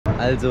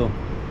Also,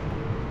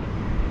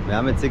 wir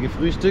haben jetzt hier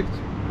gefrühstückt.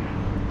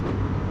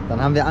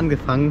 Dann haben wir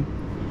angefangen,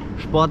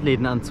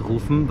 Sportläden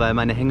anzurufen, weil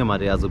meine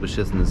Hängematte ja so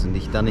beschissen ist und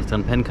ich da nicht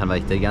dran pennen kann, weil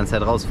ich da die ganze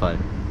Zeit rausfalle.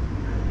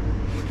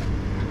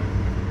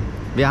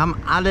 Wir haben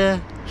alle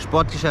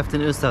Sportgeschäfte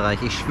in Österreich,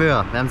 ich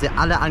schwöre, wir haben sie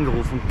alle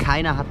angerufen,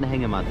 keiner hat eine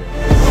Hängematte.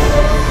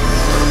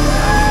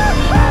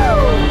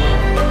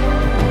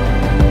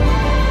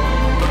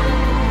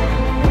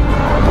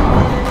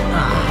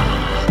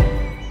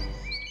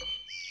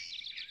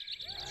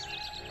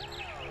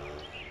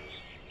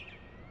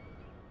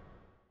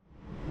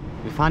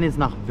 Wir fahren jetzt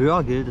nach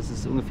Wörgl, das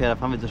ist ungefähr, da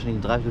fahren wir jetzt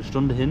wahrscheinlich eine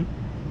Dreiviertelstunde hin.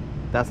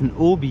 Da ist ein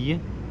Obi,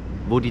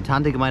 wo die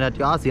Tante gemeint hat,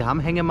 ja, sie haben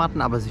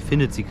Hängematten, aber sie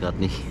findet sie gerade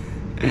nicht.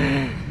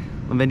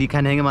 Und wenn die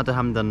keine Hängematte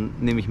haben, dann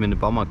nehme ich mir eine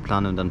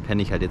Baumarktplane und dann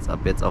penne ich halt ab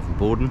jetzt auf dem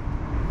Boden.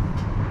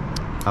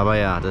 Aber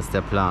ja, das ist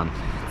der Plan.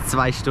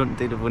 2 Stunden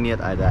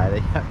telefoniert, Alter.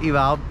 Ich habe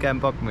überhaupt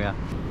keinen Bock mehr.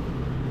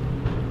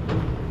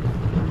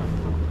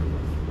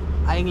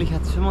 Eigentlich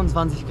hat es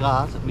 25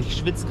 Grad und ich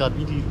schwitze gerade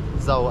wie die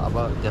Sau,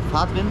 aber der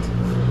Fahrtwind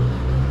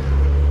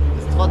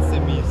ist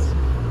trotzdem mies.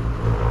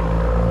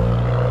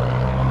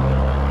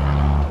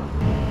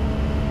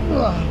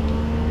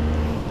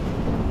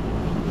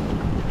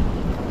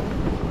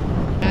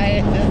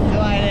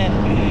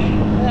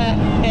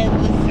 Es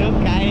ist so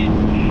geil.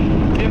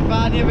 Wir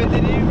fahren hier mit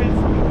den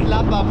übelsten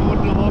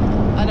Klapperbooten rum.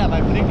 Alter,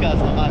 mein Blinker ist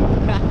noch an.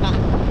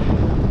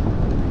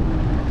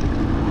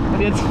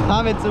 Und jetzt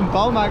fahren wir zum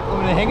Baumarkt, um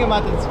eine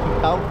Hängematte zu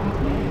kaufen.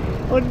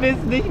 Und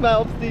wissen nicht mal,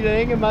 ob sie eine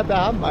Hängematte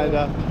haben,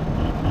 Alter.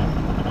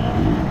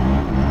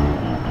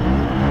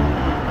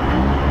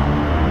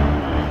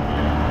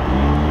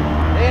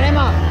 Hey,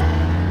 Hänger!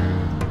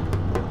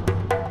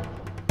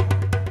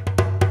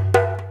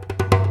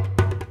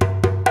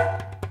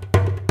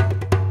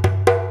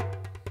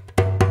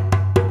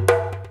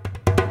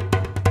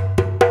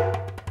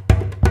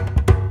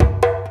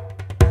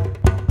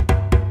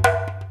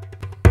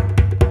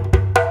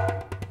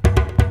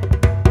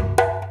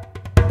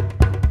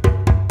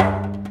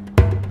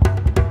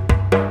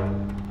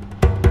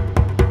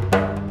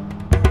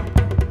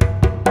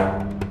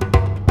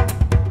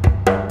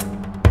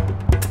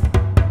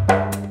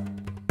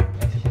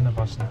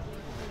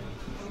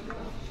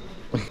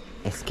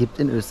 Es gibt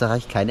in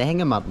Österreich keine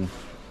Hängematten.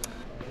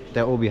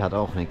 Der Obi hat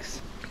auch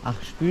nichts. Ach,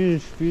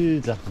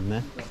 Spülsachen,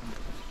 ne?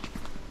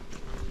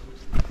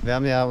 Wir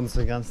haben ja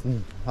unsere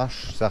ganzen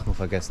Waschsachen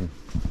vergessen.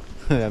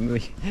 Wir haben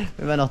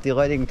immer noch die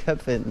räudigen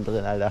Köpfe hinten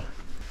drin, Alter.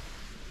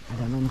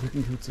 Alter, mein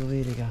Rücken tut so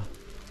weh, Digga.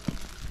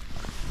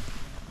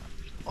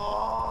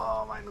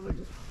 Oh, mein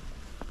Rücken.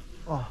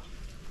 Oh,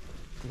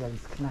 Digga,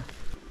 das knackt.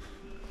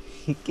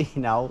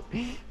 Genau.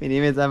 Wir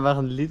nehmen jetzt einfach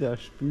 1 Liter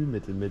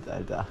Spülmittel mit,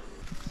 Alter.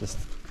 Das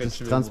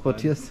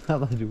transportierst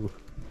aber du.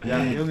 Ja,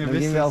 Junge, dann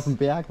gehen wir auf den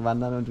Berg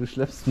wandern und du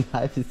schleppst ein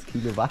halbes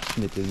Kilo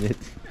Waschmittel mit.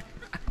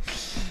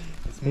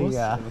 Das muss,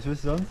 ja. Was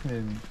willst du sonst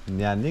nehmen?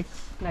 Ja, nix.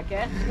 Na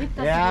gell? Nicht,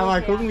 ja,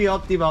 mal gucken,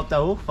 ob die überhaupt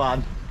da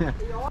hochfahren.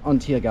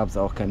 Und hier gab es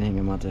auch keine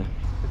Hängematte.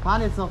 Wir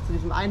fahren jetzt noch zu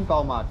diesem einen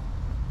Baumarkt.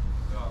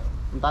 Ja.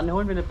 Und dann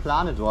holen wir eine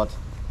Plane dort.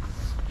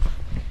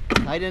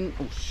 Sei denn,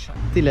 oh Scheiße.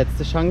 Die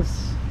letzte Chance,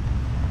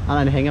 an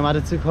eine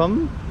Hängematte zu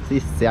kommen. Sie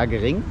ist sehr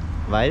gering,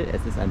 weil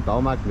es ist ein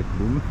Baumarkt mit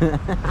Blumen.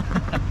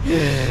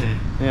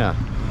 Ja,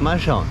 mal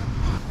schauen.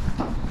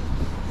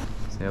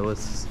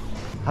 Servus.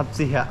 Habt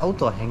ihr hier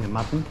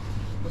Outdoor-Hängematten?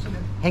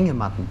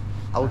 Hängematten.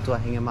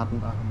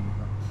 Outdoor-Hängematten.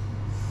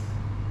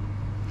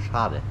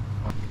 Schade.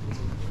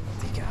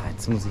 Digga,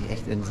 jetzt muss ich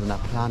echt in so einer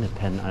Plane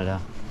pennen, Alter.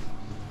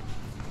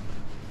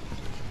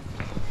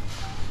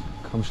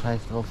 Komm, scheiß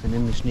drauf, wir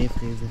nehmen eine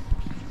Schneefräse.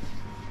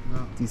 Ja.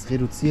 Die ist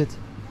reduziert.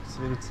 Das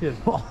ist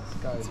reduziert. Boah,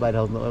 das ist geil.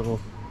 2.000 Euro.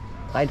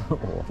 3.000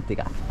 Euro,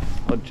 Digga.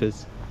 Und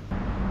tschüss.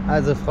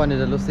 Also, Freunde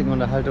der lustigen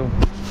Unterhaltung.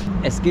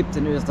 Es gibt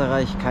in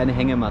Österreich keine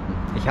Hängematten.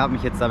 Ich habe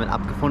mich jetzt damit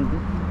abgefunden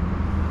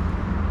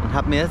und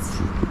habe mir jetzt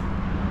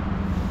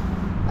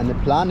eine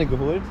Plane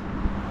geholt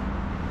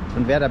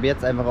und werde ab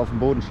jetzt einfach auf dem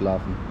Boden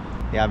schlafen.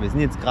 Ja, wir sind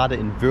jetzt gerade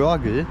in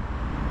Wörgl.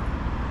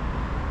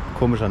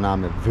 Komischer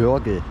Name,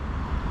 Wörgl.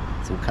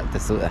 So kann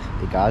das so,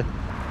 egal.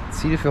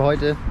 Ziel für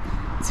heute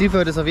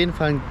ist auf jeden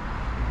Fall einen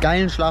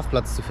geilen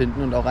Schlafplatz zu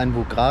finden und auch einen,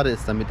 wo gerade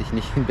ist, damit ich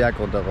nicht den Berg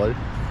runterroll.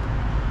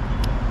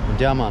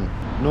 Und ja, Mann.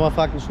 Noah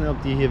fragt mich schnell,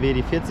 ob die hier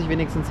WD-40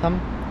 wenigstens haben.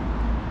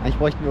 Eigentlich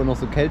bräuchten wir auch noch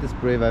so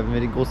Kältespray, weil wenn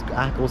wir den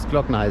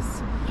Großglockner heißt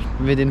es.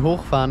 Wenn wir den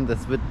hochfahren,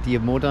 das wird die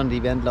Motoren,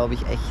 die werden, glaube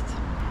ich, echt,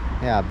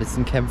 ja, ein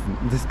bisschen kämpfen.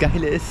 Und das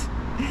Geile ist,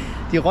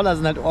 die Roller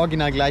sind halt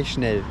original gleich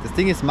schnell. Das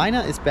Ding ist,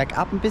 meiner ist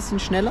bergab ein bisschen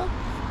schneller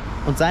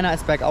und seiner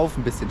ist bergauf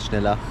ein bisschen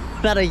schneller.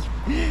 Dadurch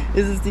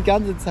ist es die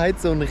ganze Zeit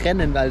so ein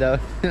Rennen, Alter.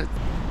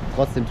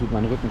 Trotzdem tut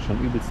mein Rücken schon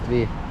übelst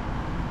weh.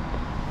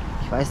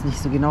 Ich weiß nicht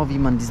so genau, wie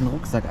man diesen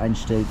Rucksack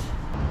einstellt.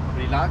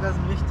 Aber die Lager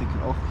sind wichtig.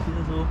 Auch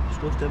hier so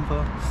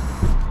Stoßdämpfer.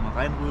 Mal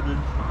reinrödeln.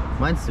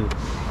 Meinst du?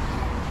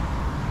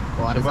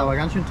 Boah, das ist aber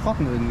ganz schön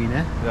trocken irgendwie,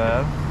 ne?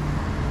 Ja.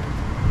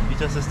 Nicht,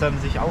 dass es dann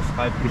sich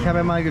aufreibt. Ich habe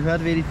ja mal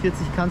gehört, WD-40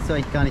 kannst du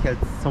eigentlich gar nicht als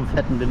zum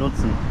Fetten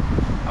benutzen.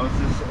 Aber es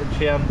ist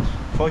entfernt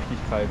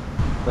Feuchtigkeit.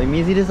 Bei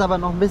mir sieht es aber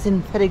noch ein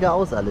bisschen fettiger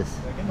aus alles.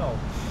 Ja, Genau.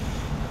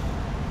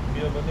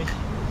 Wir aber nicht.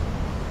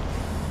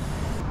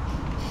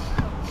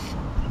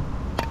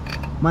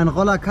 Mein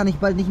Roller kann ich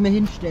bald nicht mehr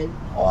hinstellen.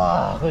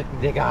 Oh,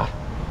 Rücken, Digga.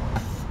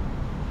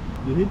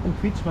 Hier hinten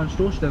quietscht mein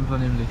Stoßdämpfer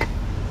nämlich.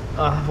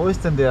 Ah, wo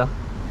ist denn der?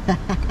 Da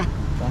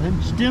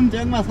hinten. Stimmt,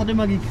 irgendwas hat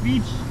immer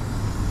gequietscht.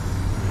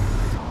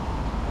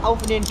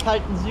 Auf in den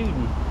kalten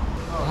Süden.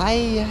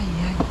 Hei, hei,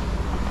 hei.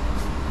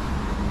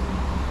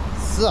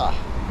 So.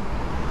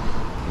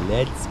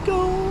 Let's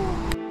go.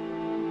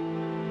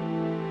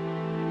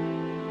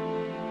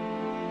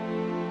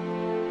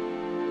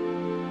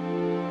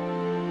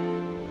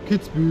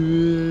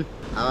 Kitzbühel.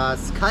 Aber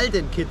es ist kalt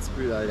in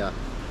Kitzbühel, Alter.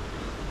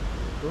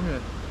 Junge.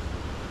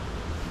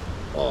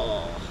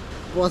 Oh.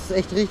 Boah, es ist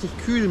echt richtig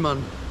kühl, Mann.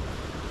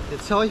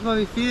 Jetzt schau ich mal,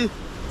 wie viel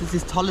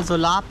dieses tolle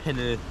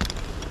Solarpanel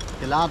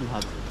geladen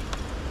hat.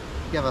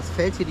 Ja, was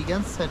fällt hier die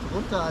ganze Zeit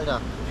runter,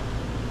 Alter?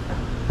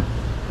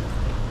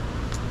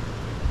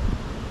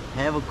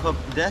 Hä, wo kommt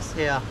denn das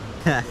her?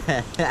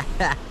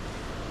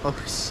 Oh,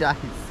 Scheiße.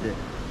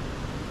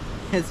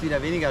 Jetzt ist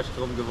wieder weniger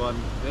Strom geworden.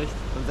 Echt?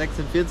 Von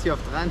 46 auf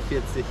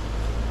 43.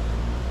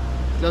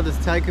 Ich glaube, das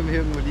Teil können wir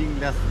irgendwo liegen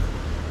lassen.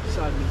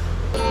 Wahrscheinlich.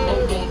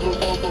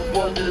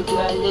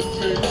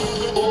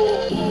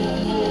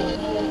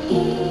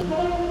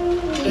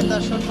 Ich bin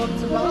da schon Bock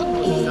zu warten,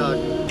 muss ich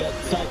sagen.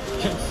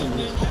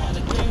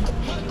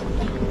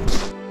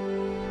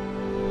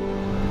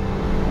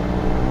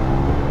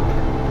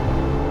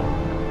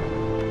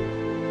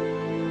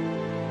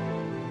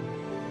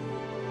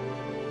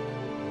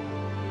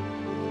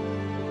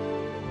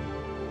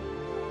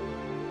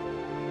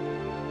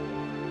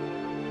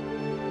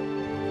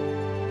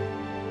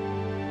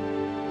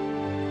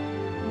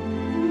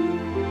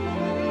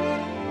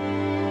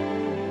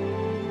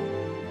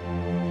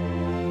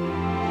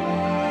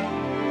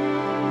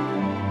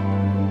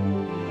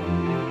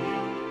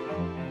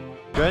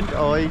 Gönnt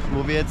euch,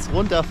 wo wir jetzt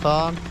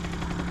runterfahren.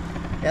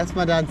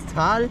 Erstmal da ins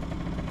Tal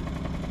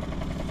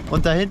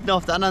und da hinten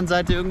auf der anderen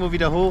Seite irgendwo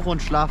wieder hoch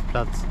und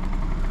Schlafplatz.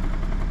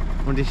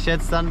 Und ich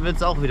schätze, dann wird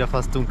es auch wieder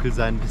fast dunkel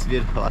sein, bis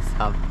wir was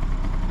haben.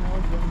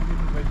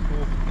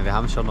 Ja, wir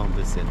haben schon noch ein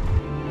bisschen.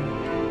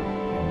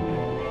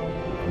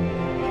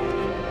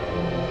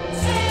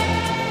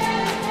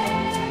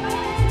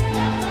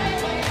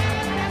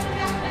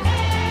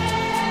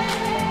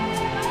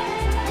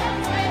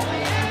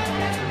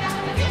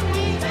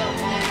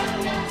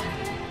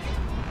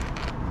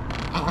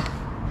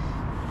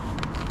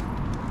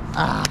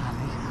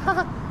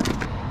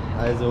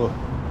 Also,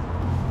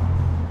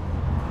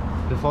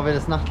 bevor wir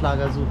das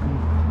Nachtlager suchen,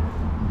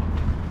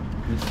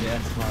 müssen wir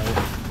erstmal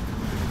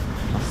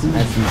was zum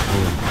Essen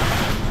holen.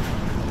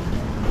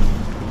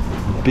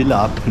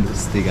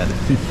 Billa-Plus, Digga, das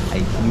ist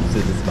ein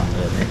gutes Ware.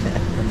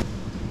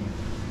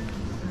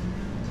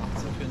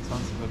 18:24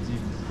 halb 7.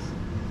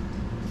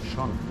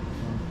 Schon.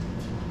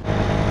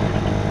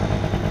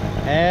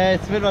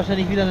 Es wird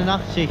wahrscheinlich wieder eine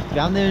Nachtschicht.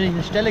 Wir haben nämlich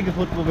eine Stelle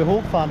gefunden, wo wir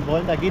hochfahren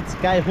wollen. Da geht es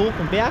geil hoch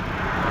im Berg.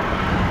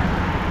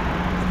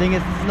 Das Ding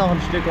ist, es ist noch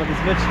ein Stück und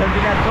es wird schon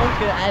wieder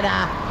dunkel,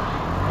 Alter.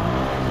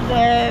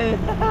 Schnell.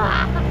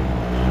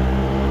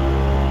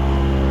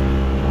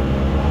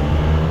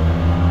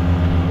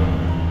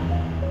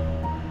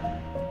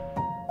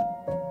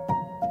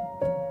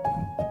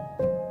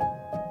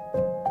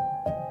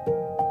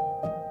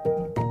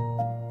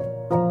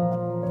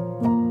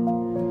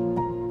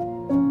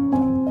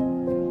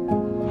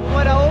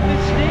 Oh, da oben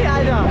ist Schnee,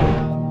 Alter.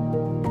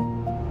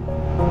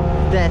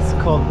 Das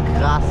kommt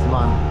krass,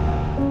 Mann.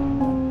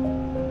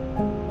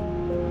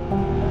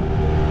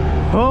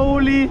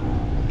 Holy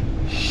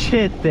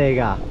shit,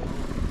 Digga.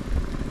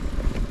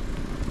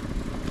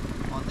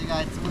 Oh,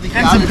 Digga, jetzt muss ich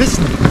Kannst du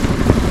pissen?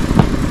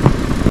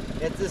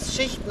 Jetzt ist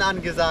Schichten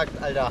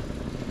angesagt, Alter.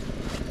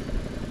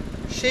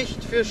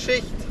 Schicht für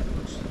Schicht.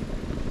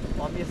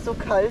 Oh, mir ist so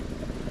kalt.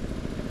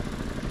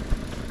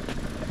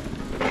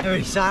 Dann würde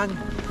ich sagen,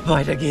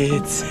 weiter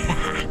geht's.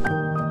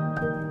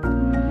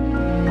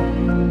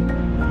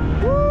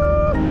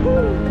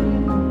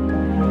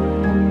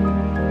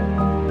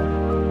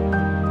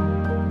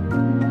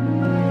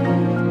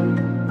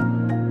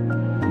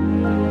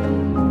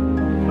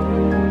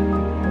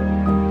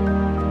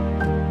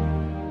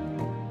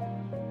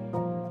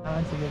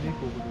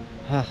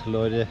 Ach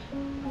Leute,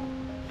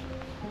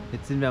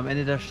 jetzt sind wir am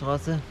Ende der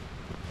Straße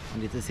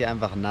und jetzt ist hier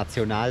einfach ein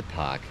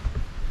Nationalpark.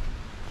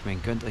 Ich meine,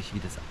 gönnt euch, wie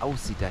das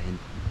aussieht da hinten.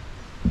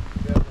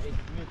 Wäre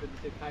echt blöd, wenn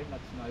es hier kein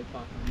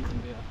Nationalpark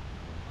gewesen wäre.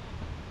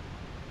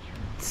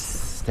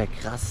 Das ist der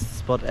krasseste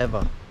Spot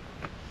ever.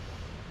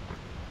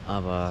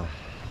 Aber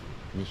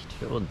nicht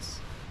für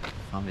uns.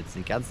 Fahren wir jetzt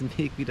den ganzen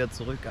Weg wieder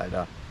zurück,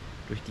 Alter.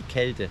 Durch die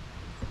Kälte.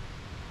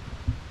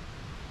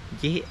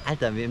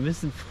 Alter, wir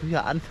müssen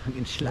früher anfangen,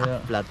 einen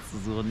Schlafplatz zu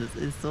suchen.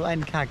 Das ist so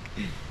ein Kack.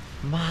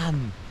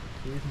 Mann.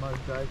 Jedes Mal das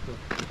Gleiche.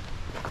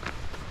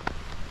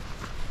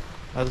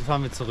 Also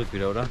fahren wir zurück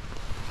wieder, oder?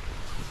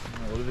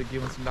 Ja, oder wir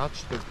geben uns ein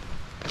Ladstück.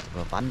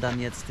 Aber wandern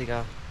jetzt,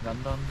 Digga.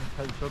 Wandern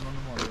halt schon noch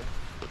mal, oder?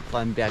 Vor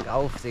allem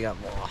bergauf, Digga.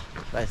 Boah,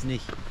 ich weiß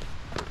nicht.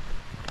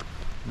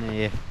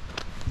 Nee.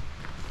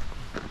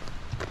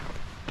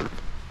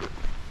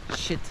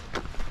 shit.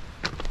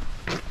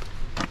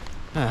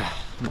 Ach,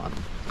 Mann.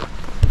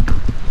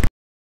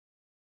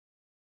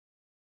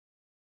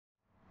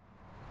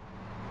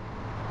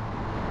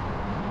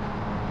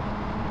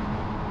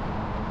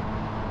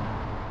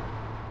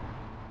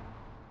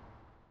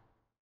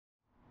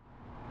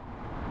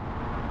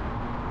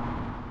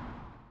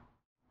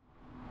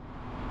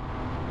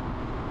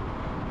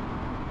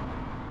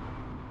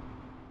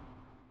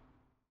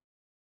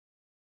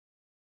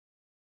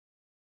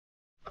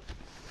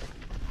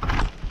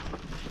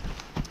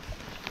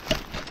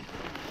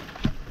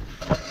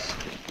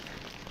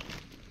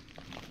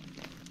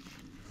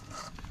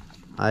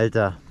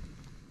 Alter,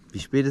 wie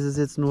spät ist es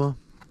jetzt nur?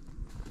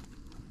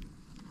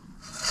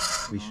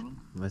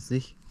 Weiß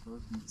nicht.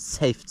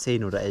 Safe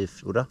 10 oder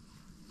 11, oder?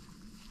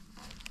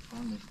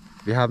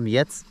 Wir haben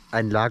jetzt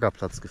einen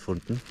Lagerplatz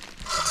gefunden.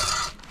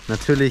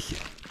 Natürlich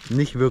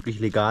nicht wirklich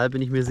legal,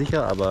 bin ich mir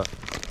sicher, aber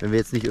wenn wir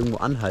jetzt nicht irgendwo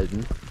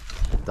anhalten,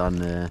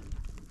 dann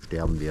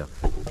sterben wir.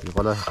 Die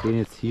Roller stehen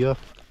jetzt hier auf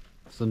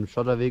so einem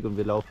Schotterweg und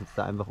wir laufen jetzt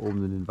da einfach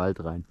oben in den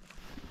Wald rein.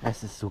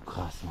 Es ist so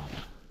krass, Mann.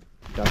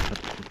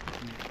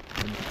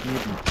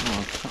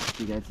 Oh,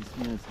 Digga, jetzt ist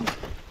mir das nicht.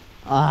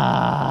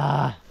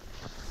 Ah!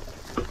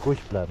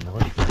 Ruhig bleiben,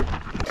 ruhig bleiben.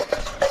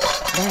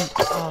 Nein!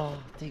 Oh,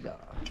 Digga.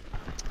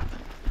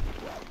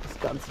 Das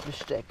ganze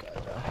Besteck,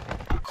 Alter.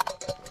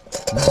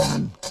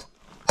 Mann!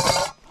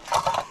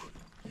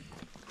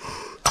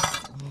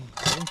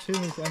 Dann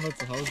chillen wir jetzt einfach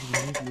zu Hause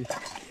gemütlich.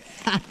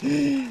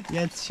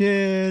 Jetzt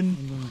schön!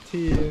 Und so einen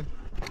Tee,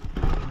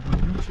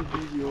 ein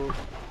YouTube-Video.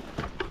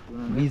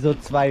 Wie so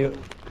zwei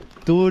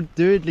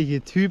tödliche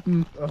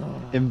Typen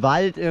im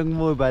Wald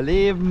irgendwo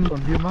überleben.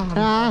 Und wir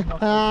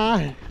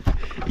machen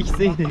ich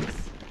sehe nichts.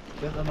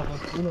 jetzt einfach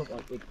was Urlaub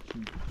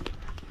abrutschen.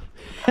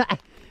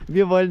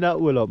 Wir wollen da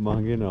Urlaub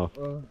machen, genau.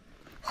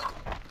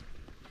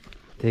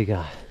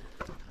 Digga.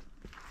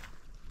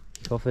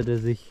 Ich hoffe,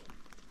 dass ich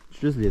den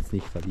Schlüssel jetzt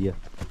nicht verliere.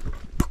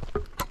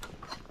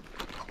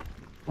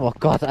 Oh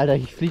Gott, Alter,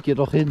 ich fliege hier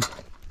doch hin.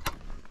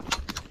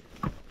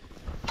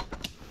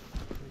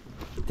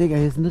 Digga,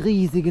 hier sind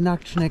riesige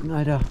Nacktschnecken,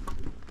 Alter.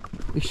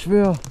 Ich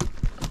schwöre,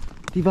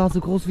 die war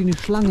so groß wie eine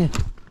Schlange.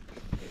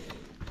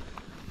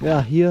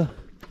 Ja, hier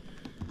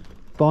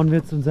bauen wir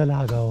jetzt unser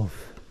Lager auf.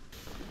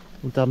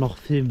 Und dann noch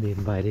Film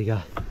nebenbei,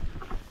 Digga.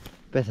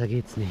 Besser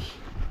geht's nicht.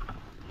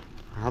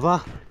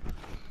 Aber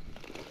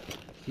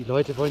die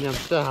Leute wollen ja am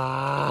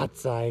Start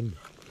sein.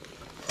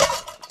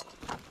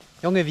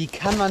 Junge, wie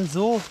kann man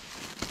so...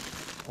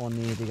 Oh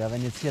nee, Digga,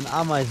 wenn jetzt hier ein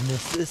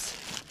Ameisennest ist.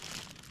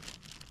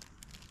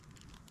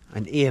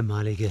 Ein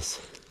ehemaliges.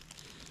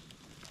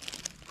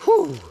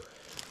 Puh.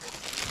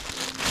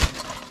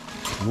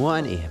 Nur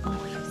ein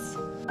ehemaliges.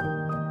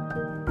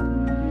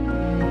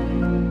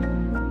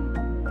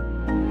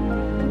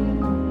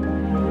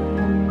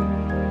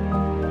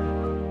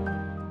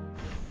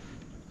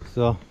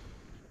 So.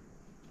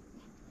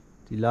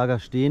 Die Lager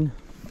stehen.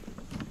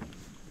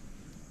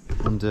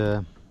 Und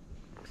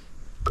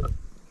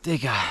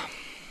Digga.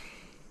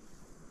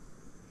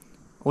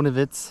 Ohne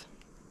Witz.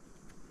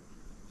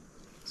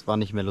 Es war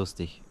nicht mehr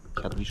lustig.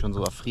 Ich hatte wie schon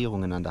so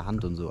Erfrierungen an der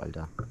Hand und so,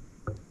 Alter.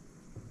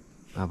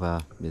 Aber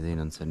wir sehen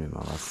uns, wenn wir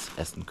mal was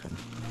essen können.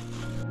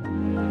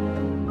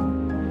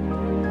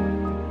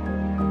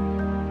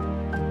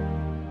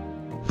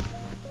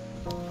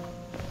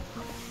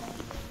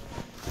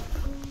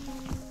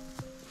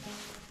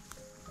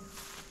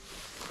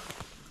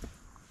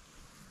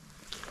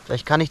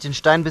 Vielleicht kann ich den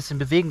Stein ein bisschen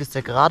bewegen, dass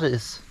der gerade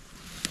ist.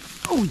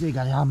 Oh,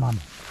 Digga, ja, Mann.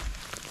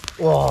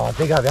 Oh,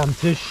 Digga, wir haben einen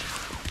Tisch.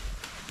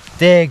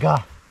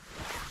 Digga.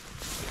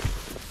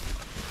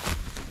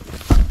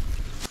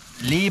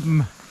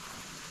 Leben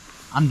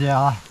an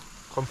der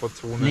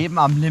Komfortzone. Leben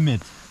am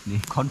Limit.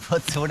 Nee,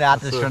 Komfortzone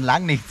hat es schon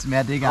lang nichts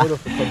mehr, Digga.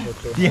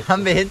 Die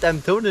haben wir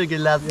hinterm Tunnel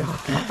gelassen.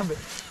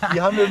 Ja,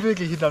 die haben wir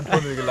wirklich hinterm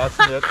Tunnel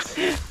gelassen jetzt.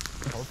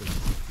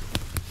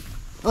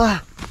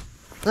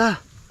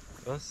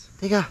 Was?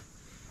 Digga,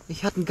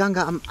 ich hatte einen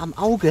Ganger am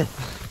Auge.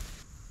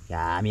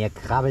 Ja, mir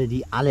krabbeln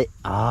die alle.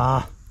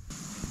 Ah.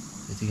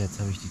 Digga, jetzt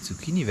habe ich die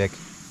Zucchini weg.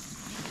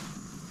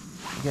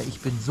 Digga, ich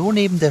bin so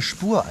neben der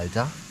Spur,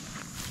 Alter.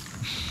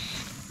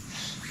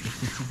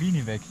 Die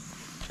Zucchini weg.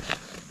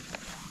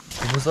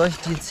 Wo soll ich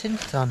die jetzt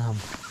hingetan haben?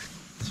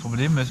 Das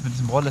Problem ist, mit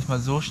diesem Roller ist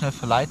man so schnell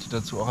verleitet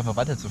dazu, auch einfach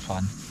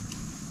weiterzufahren.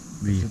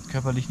 Wie? Dass es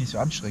körperlich nicht so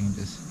anstrengend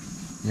ist.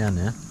 Ja,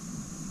 ne?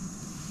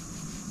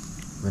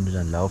 Wenn du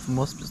dann laufen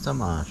musst, bist du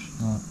am Arsch.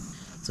 Ja.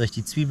 Soll ich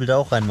die Zwiebel da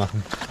auch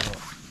reinmachen? Ja.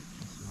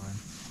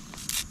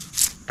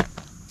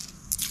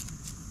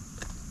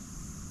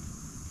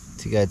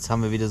 Digga, jetzt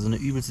haben wir wieder so eine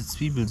übelste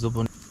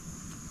Zwiebelsuppe.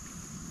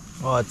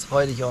 Oh, jetzt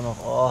heul ich auch noch.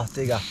 Oh,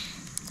 Digga.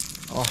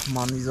 Och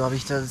Mann, wieso habe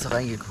ich da jetzt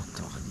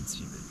reingeguckt? Auch in die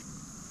Zwiebel.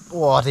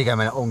 Oh, Digga,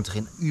 meine Augen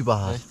drehen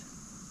überhart. Echt?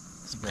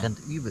 Das brennt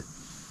übel.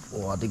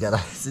 Oh, Digga,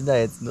 da sind da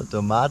jetzt nur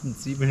Tomaten,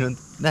 Zwiebeln und...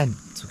 Nein,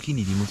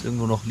 Zucchini, die muss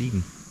irgendwo noch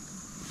liegen.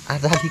 Ah,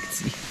 da liegt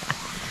sie.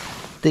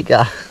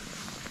 Digga.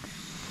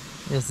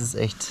 Das ist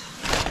echt...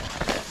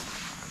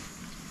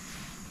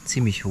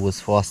 ziemlich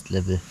hohes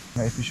Forstlevel.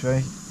 Ja, ich beschwöre,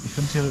 ich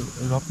finde es hier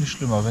überhaupt nicht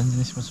schlimmer, wenn sie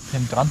nicht mehr so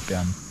penetrant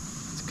wären.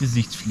 Ins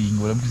Gesicht fliegen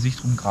oder im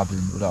Gesicht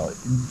rumkrabbeln oder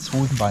ins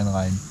Hosenbein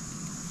rein.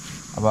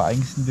 Aber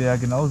eigentlich sind wir ja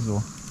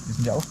genauso. Wir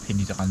sind ja auch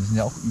penetrant, wir sind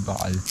ja auch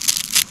überall.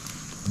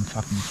 Und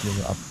fucken die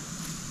Tiere ab.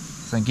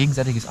 Das ist ein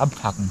gegenseitiges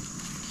Abpacken.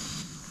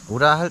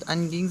 Oder halt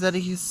ein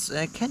gegenseitiges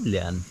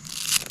Kennenlernen.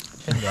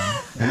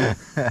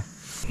 Ja.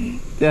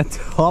 Der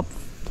Topf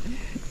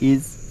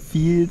ist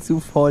viel zu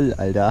voll,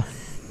 Alter.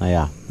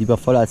 Naja, lieber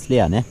voll als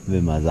leer, ne?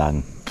 Will mal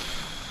sagen.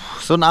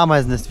 So ein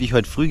Ameisennest, wie ich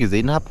heute früh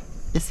gesehen habe,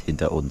 ist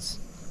hinter uns.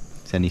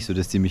 Ist ja nicht so,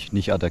 dass die mich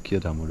nicht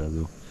attackiert haben oder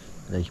so.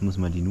 Ich muss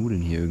mal die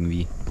Nudeln hier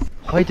irgendwie.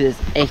 Heute ist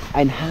echt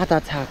ein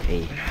harter Tag,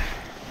 ey.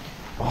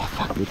 Oh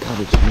fuck, mir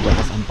krabbelt schon wieder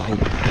was am Bein.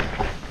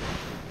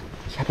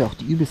 Ich habe ja auch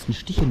die übelsten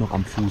Stiche noch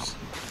am Fuß.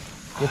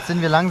 Jetzt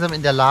sind wir langsam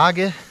in der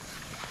Lage,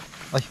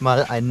 euch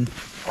mal einen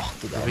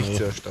Bericht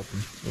zu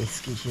erstatten.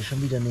 Das geht hier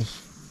schon wieder nicht.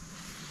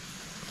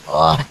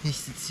 Oh, ich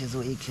sitze hier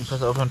so eklig.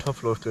 Pass auf, ein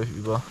Topf läuft gleich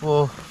über.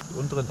 Oh. Die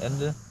unteren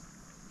Ende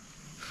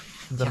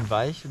sind dann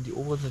weich und die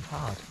oberen sind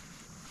hart.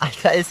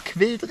 Alter, es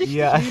quillt richtig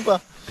über.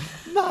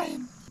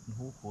 Nein.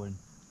 Hochholen.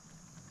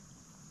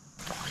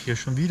 Ach, hier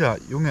schon wieder.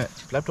 Junge,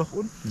 bleib doch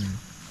unten.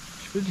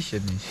 Ich will dich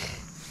hier nicht.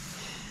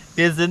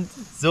 Wir sind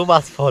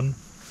sowas von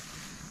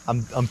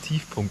am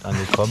Tiefpunkt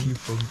angekommen.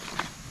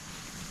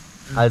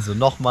 Also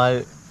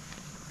nochmal,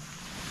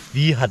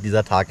 wie hat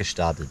dieser Tag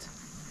gestartet?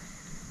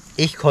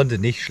 Ich konnte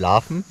nicht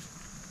schlafen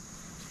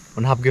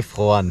und habe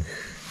gefroren,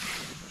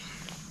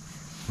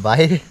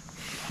 weil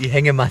die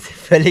Hängematte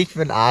völlig für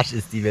den Arsch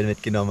ist, die wir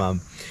mitgenommen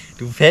haben.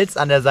 Du fällst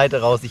an der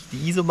Seite raus.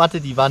 Die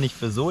Isomatte, die war nicht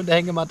für so in der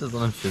Hängematte,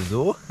 sondern für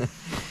so.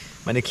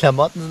 Meine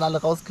Klamotten sind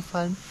alle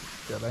rausgefallen.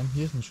 Ja, allein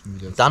hier sind schon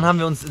wieder. Dann haben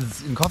wir uns in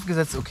den Kopf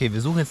gesetzt, okay,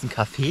 wir suchen jetzt einen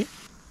Café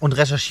und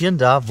recherchieren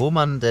da, wo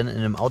man denn in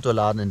einem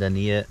Outdoor-Laden in der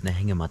Nähe eine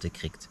Hängematte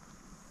kriegt.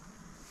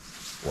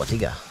 Boah,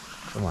 Digga,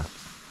 guck mal.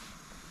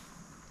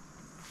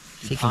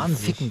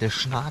 Fickende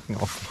Schnaken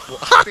auf.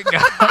 Boah,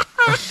 Digga.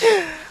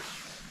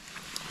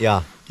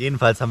 Ja,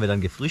 jedenfalls haben wir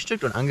dann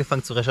gefrühstückt und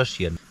angefangen zu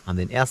recherchieren. Haben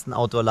den ersten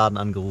Outdoor-Laden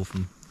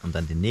angerufen und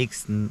dann den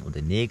nächsten und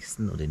den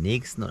nächsten und den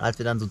nächsten. Und als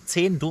wir dann so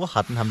 10 durch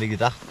hatten, haben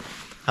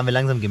wir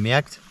langsam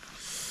gemerkt,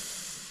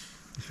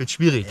 es wird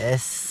schwierig.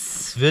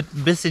 Es wird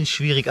ein bisschen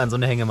schwierig, an so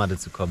eine Hängematte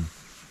zu kommen.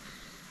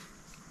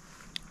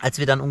 Als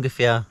wir dann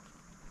ungefähr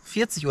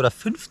 40 oder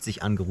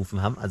 50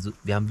 angerufen haben, also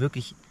wir haben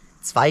wirklich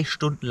 2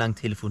 Stunden lang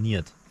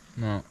telefoniert.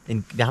 Ja.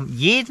 Wir haben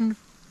jeden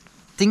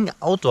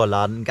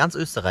Outdoor-Laden in ganz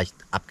Österreich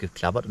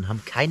abgeklappert und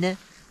haben keine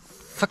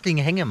fucking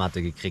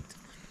Hängematte gekriegt.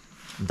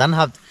 Und dann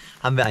habe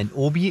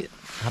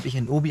ich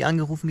einen Obi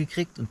angerufen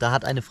gekriegt und da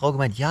hat eine Frau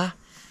gemeint, ja,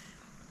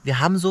 wir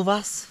haben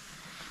sowas,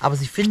 aber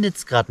sie findet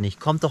es gerade nicht,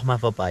 kommt doch mal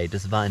vorbei.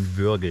 Das war ein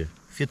Würgel.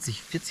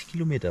 40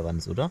 Kilometer waren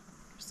es, oder?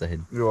 Bis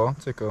dahin. Ja,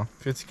 circa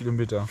 40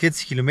 Kilometer.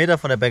 40 Kilometer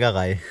von der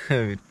Bäckerei.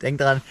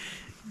 Denkt dran,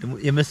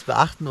 ihr müsst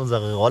beachten,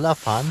 unsere Roller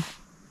fahren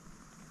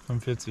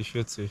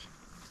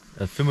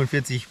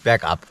 45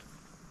 bergab.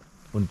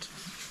 Und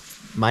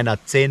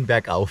meiner 10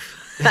 bergauf.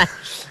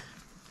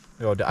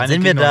 Ja, der eine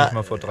ging noch nicht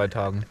mal vor 3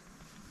 Tagen.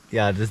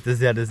 Ja, das ist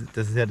ja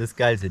das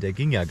Geilste. Der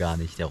ging ja gar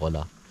nicht, der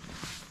Roller.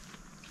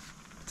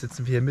 Jetzt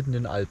sitzen wir hier mitten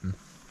in den Alpen.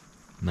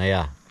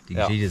 Naja, die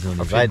Geschichte ist noch nicht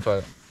auf weit. Jeden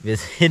Fall. Wir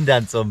sind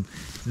dann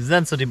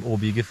zu dem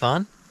Obi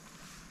gefahren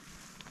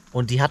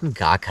und die hatten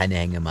gar keine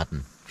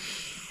Hängematten.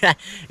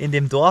 In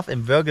dem Dorf,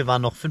 im Wörgl,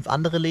 waren noch 5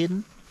 andere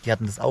Läden. Die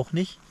hatten das auch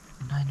nicht.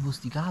 Nein, wo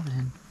ist die Gabel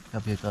hin? Ich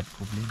habe hier gerade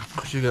Probleme.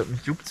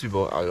 Mich juckt's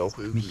überall auch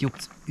irgendwie. Mich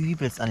juckt's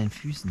übelst an den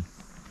Füßen.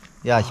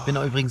 Ja, ich bin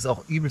übrigens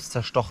auch übelst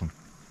zerstochen.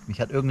 Mich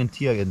hat irgendein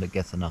Tier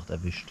gestern Nacht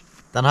erwischt.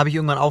 Dann habe ich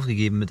irgendwann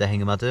aufgegeben mit der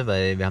Hängematte,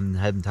 weil wir haben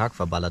einen halben Tag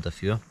verballert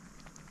dafür.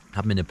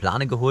 Habe mir eine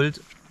Plane geholt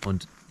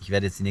und ich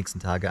werde jetzt die nächsten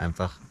Tage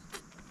einfach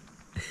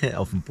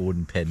auf dem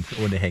Boden pennen,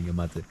 ohne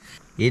Hängematte.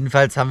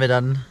 Jedenfalls haben wir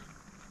dann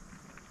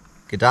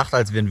gedacht,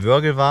 als wir in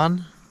Wörgl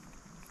waren,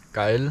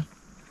 geil,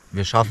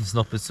 wir schaffen es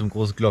noch bis zum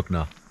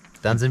Großglockner.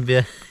 Dann sind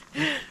wir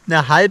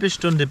eine halbe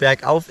Stunde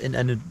bergauf in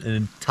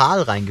ein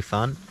Tal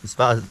reingefahren. Es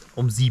war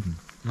um 7.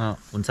 Ja.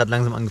 Und es hat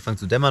langsam angefangen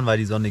zu dämmern, weil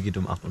die Sonne geht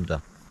um 8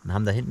 unter. Und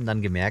haben da hinten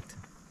dann gemerkt,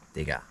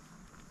 Digga.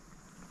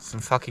 Das ist ein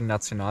fucking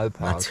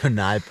Nationalpark.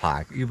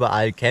 Nationalpark.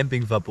 Überall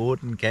Camping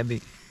verboten,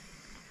 Camping.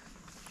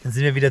 Dann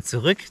sind wir wieder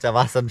zurück, da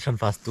war es dann schon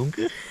fast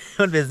dunkel.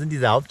 Und wir sind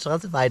diese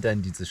Hauptstraße weiter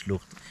in diese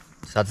Schlucht.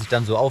 Das hat sich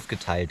dann so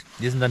aufgeteilt.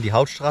 Wir sind dann die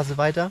Hauptstraße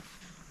weiter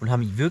und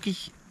haben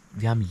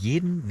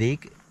jeden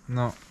Weg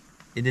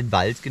in den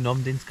Wald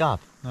genommen, den es gab.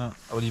 Ja,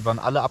 aber die waren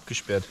alle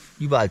abgesperrt.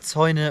 Überall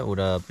Zäune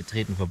oder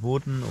betreten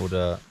verboten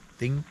oder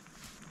Ding.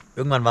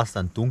 Irgendwann war es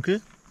dann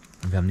dunkel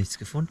und wir haben nichts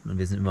gefunden und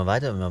wir sind immer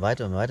weiter.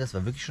 Es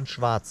war wirklich schon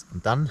schwarz.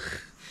 Und dann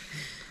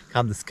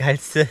kam das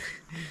Geilste,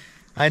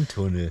 ein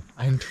Tunnel.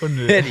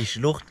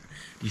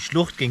 Die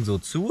Schlucht ging so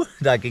zu,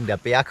 da ging der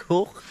Berg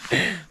hoch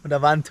und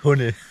da war ein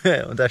Tunnel.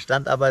 Und da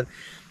stand aber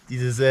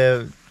dieses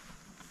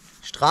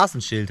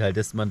Straßenschild halt,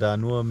 das man da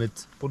nur mit...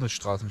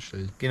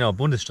 Bundesstraßenschild. Genau,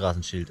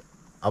 Bundesstraßenschild.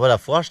 Aber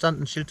davor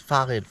stand ein Schild,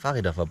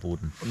 Fahrräder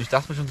verboten. Und ich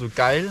dachte mir schon so,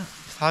 geil,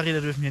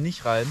 Fahrräder dürfen hier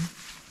nicht rein,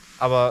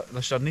 aber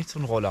da stand nichts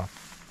von Roller.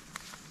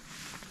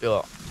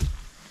 Ja.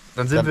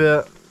 Dann sind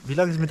wir... Wie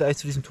lange sind wir da eigentlich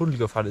zu diesem Tunnel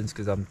gefahren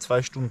insgesamt?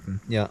 2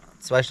 Stunden. Ja,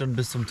 2 Stunden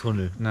bis zum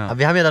Tunnel. Ja. Aber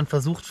wir haben ja dann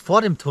versucht,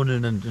 vor dem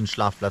Tunnel einen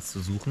Schlafplatz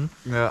zu suchen.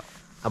 Ja.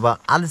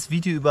 Aber alles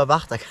Video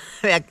überwacht.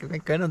 Wir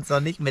können uns doch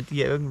nicht mit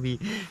hier irgendwie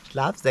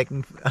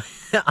Schlafsäcken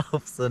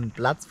auf so einen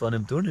Platz vor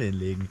einem Tunnel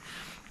hinlegen.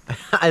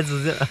 Also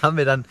haben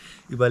wir dann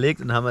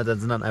überlegt und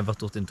sind dann einfach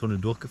durch den Tunnel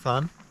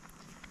durchgefahren.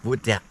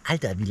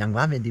 Alter, wie lange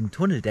waren wir in dem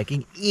Tunnel? Der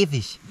ging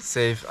ewig.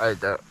 Safe,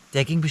 Alter.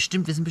 Wir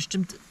sind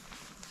bestimmt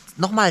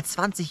nochmal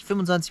 20,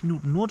 25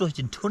 Minuten nur durch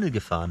den Tunnel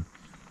gefahren.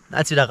 Und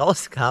als wir da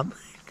rauskamen,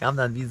 kam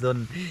dann wie so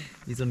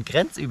ein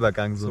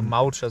Grenzübergang. So eine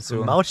Mautstation.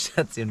 So eine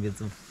Mautstation. Wir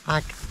so,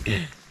 fuck,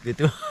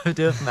 wir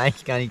dürfen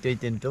eigentlich gar nicht durch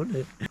den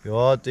Tunnel.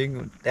 Ja, Ding.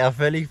 Und der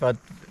völlig war,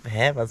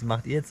 was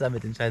macht ihr jetzt da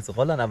mit den scheiß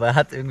Rollern? Aber er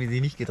hat irgendwie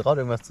sich nicht getraut,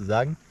 irgendwas zu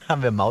sagen.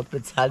 Haben wir Maut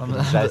bezahlt für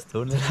den scheiß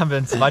Tunnel. Dann haben wir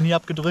einen 20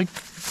 abgedrückt.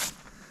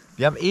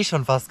 Wir haben eh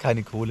schon fast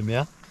keine Kohle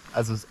mehr.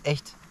 Also ist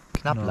echt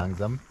knapp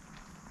langsam.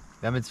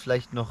 Wir haben jetzt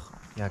vielleicht noch,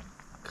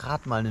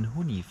 gerade mal einen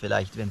Huni,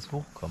 vielleicht, wenn es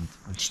hochkommt.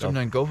 Stimmt,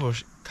 dein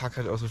GoPro-Kack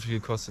hat auch so viel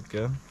gekostet,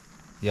 gell?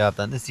 Ja,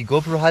 dann ist die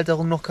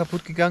GoPro-Halterung noch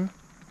kaputt gegangen.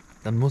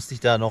 Dann musste ich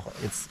da noch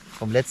jetzt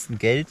vom letzten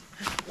Geld...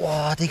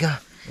 Boah,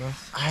 Digga.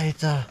 Was?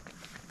 Alter.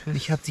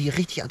 Ich hab die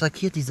richtig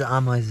attackiert, diese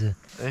Ameise.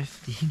 Echt?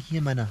 Die hing hier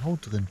in meiner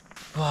Haut drin.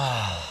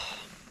 Boah.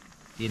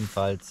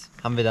 Jedenfalls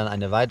haben wir dann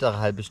eine weitere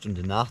halbe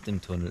Stunde nach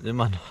dem Tunnel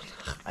immer noch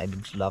nach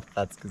einem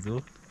Schlafplatz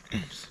gesucht.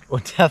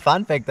 Und der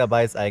Funfact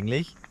dabei ist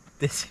eigentlich,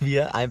 dass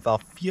wir einfach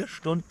 4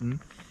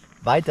 Stunden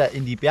weiter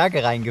in die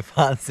Berge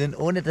reingefahren sind,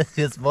 ohne dass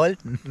wir es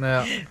wollten.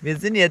 Naja. Wir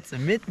sind jetzt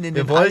mitten in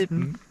den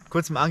Alpen.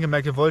 Kurz mal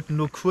angemerkt, wir wollten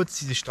nur kurz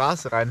diese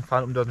Straße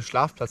reinfahren, um dort einen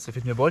Schlafplatz zu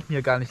finden. Wir wollten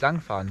hier gar nicht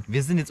langfahren.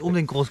 Wir sind jetzt um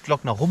den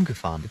Großglockner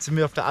rumgefahren. Jetzt sind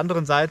wir auf der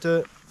anderen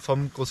Seite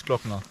vom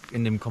Großglockner.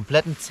 In dem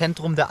kompletten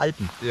Zentrum der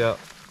Alpen. Ja.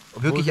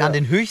 Wirklich an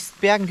den höchsten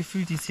Bergen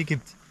gefühlt, die es hier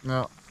gibt.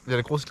 Ja,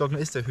 der Großglockner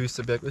ist der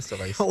höchste Berg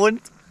Österreichs.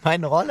 Und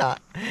mein Roller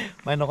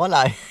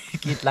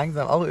geht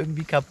langsam auch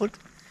irgendwie kaputt.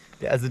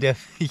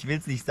 Ich will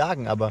es nicht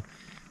sagen, aber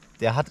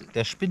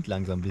der spinnt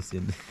langsam ein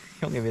bisschen.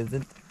 Junge, wir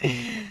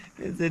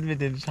sind mit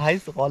den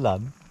scheiß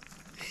Rollern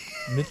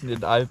Mitten in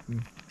den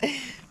Alpen.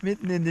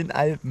 Mitten in den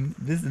Alpen,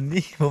 wissen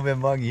nicht, wo wir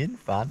morgen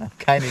hinfahren, haben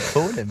keine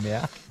Kohle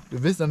mehr.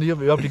 Wir wissen noch nicht, ob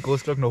wir überhaupt die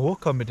Großglockner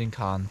hochkommen mit den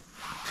Kahn.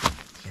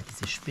 Ja,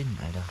 diese Spinnen,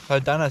 Alter.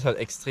 Weil deiner ist halt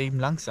extrem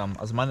langsam.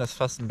 Also meiner ist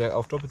fast ein Berg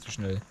auf doppelt so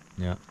schnell.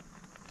 Ja.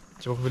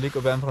 Ich habe auch überlegt,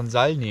 ob wir einfach ein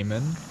Seil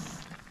nehmen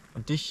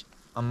und dich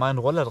an meinen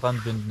Roller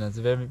dran binden.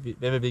 Also wären wir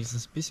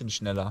wenigstens ein bisschen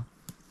schneller.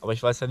 Aber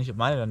ich weiß ja nicht, ob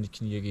meine dann die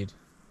Knie geht.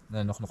 Und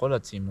dann noch einen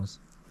Roller ziehen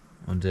muss.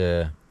 Und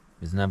wir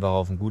sind einfach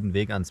auf einem guten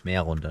Weg ans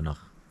Meer runter noch.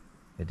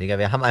 Ja, Digga,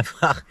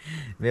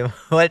 wir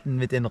wollten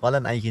mit den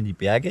Rollern eigentlich in die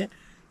Berge.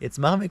 Jetzt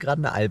machen wir gerade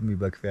eine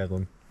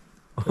Alpenüberquerung.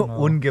 Genau.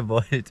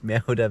 Ungewollt,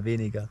 mehr oder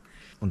weniger.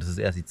 Und es ist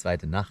erst die 2.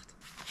 Nacht.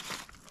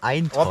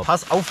 Ein Top. Oh,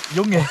 pass auf,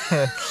 Junge.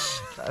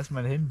 Da ist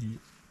mein Handy.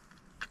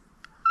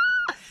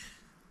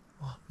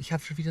 Oh, ich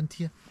habe schon wieder ein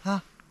Tier.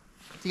 Ha,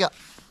 Digga.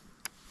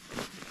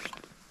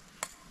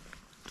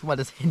 Tu mal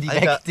das Handy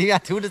Alter. weg. Digga,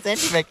 tu das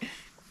Handy weg.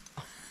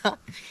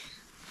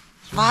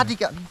 War,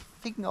 Digga.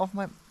 Ficken auf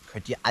meinem...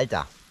 Könnt ihr,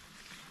 Alter.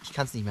 Ich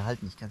kann es nicht mehr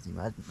halten.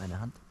 Mit meiner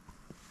Hand.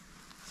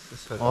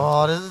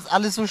 Oh, das ist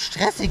alles so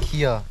stressig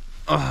hier.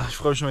 Oh, ich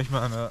freue mich schon, wenn ich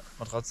mal an der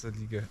Matratze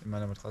liege. In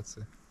meiner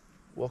Matratze.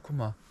 Oh, guck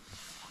mal.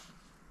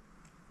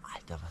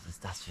 Alter, was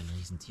ist das für ein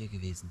Riesentier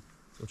gewesen?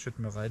 So,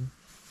 schütten wir rein.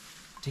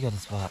 Digga,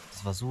 das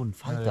war so ein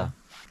Falter.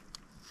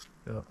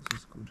 Ja, das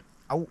ist gut.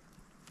 Au.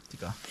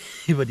 Digga.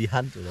 Über die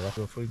Hand, oder was?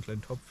 So, voll den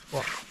kleinen Topf.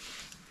 Boah.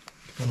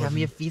 Ja,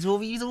 mir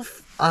wieso?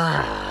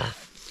 Ah.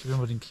 Ich will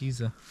mal den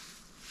Käse.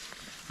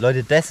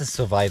 Leute, das ist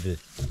Survival.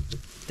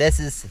 Das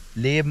ist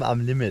Leben am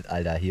Limit,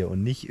 Alter, hier.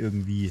 Und nicht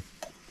irgendwie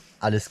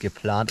alles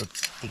geplant und...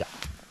 Digga.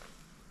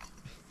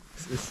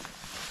 Es ist...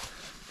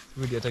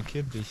 Die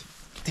attackieren dich.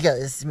 Digga,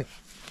 es ist mir...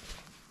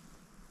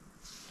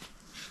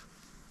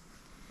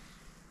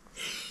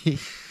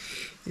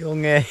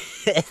 Junge,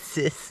 es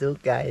ist so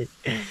geil.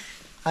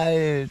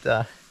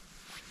 Alter.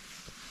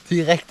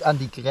 Direkt an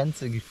die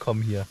Grenze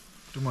gekommen hier.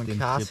 Du mal Den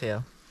Glas Trip.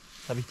 her.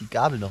 Jetzt habe ich die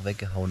Gabel noch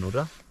weggehauen,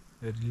 oder?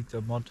 Ja, die liegt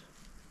am Mod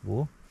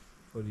Wo?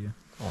 vor dir.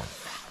 Oh,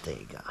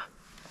 Digga.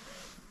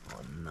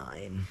 Oh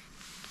nein.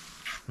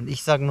 Und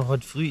ich sage noch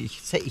heute früh,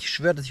 ich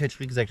schwöre, dass ich heute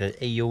früh gesagt habe,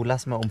 ey, yo,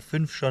 lass mal um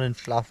 5 schon einen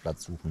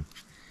Schlafplatz suchen.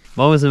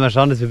 Morgen müssen wir mal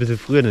schauen, dass wir ein bisschen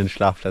früher einen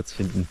Schlafplatz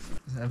finden.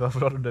 Wir sind einfach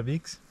flott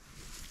unterwegs.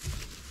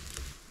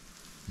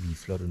 Wie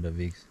flott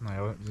unterwegs?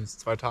 Naja, wir sind jetzt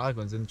 2 Tage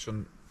und sind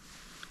schon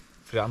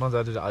auf der anderen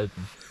Seite der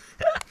Alpen.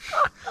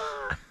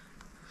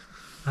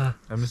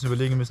 Wir müssen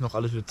überlegen, wir müssen noch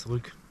alles wieder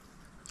zurück.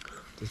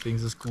 Deswegen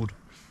ist es gut.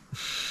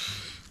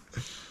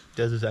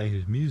 Das ist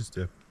eigentlich das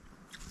Mieseste.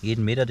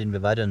 Jeden Meter, den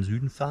wir weiter in den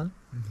Süden fahren,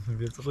 Müssen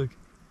wir zurück.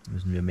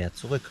 müssen wir mehr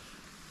zurück.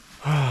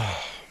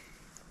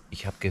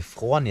 Ich habe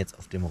gefroren jetzt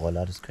auf dem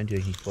Roller, das könnt ihr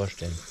euch nicht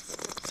vorstellen.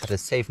 Es hatte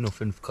safe nur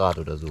 5 Grad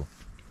oder so.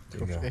 Ich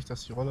hoffe echt,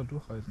 dass die Roller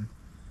durchhalten.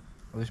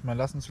 Also ich meine,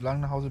 lass uns so lange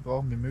nach Hause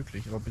brauchen wie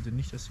möglich, aber bitte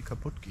nicht, dass sie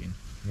kaputt gehen.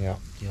 Ja,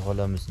 die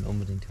Roller müssen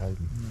unbedingt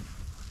halten.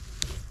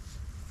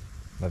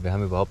 Weil wir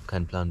haben überhaupt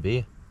keinen Plan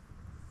B.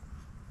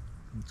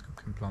 Es gibt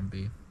keinen Plan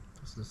B.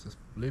 Das ist das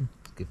Problem.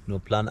 Es gibt nur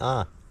Plan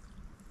A.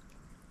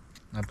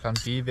 Na, Plan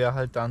B wäre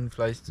halt dann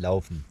vielleicht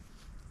Laufen.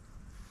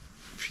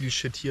 viel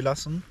Shit hier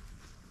lassen.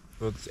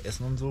 Oder das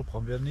Essen und so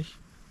brauchen wir nicht.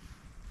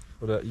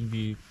 Oder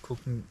irgendwie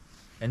gucken,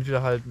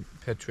 entweder halt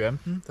per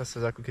Trampen, dass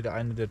er sagt, okay, der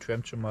eine, der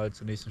trampt schon mal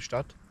zur nächsten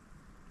Stadt.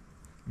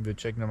 Und wir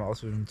checken dann mal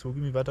aus, wie wir mit dem Zug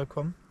irgendwie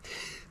weiterkommen.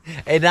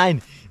 Ey,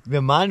 nein,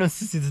 wir malen uns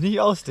das jetzt nicht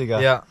aus, Digga.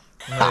 Ja.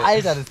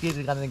 Alter, das geht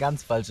gerade in eine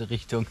ganz falsche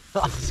Richtung.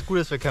 Es ist gut,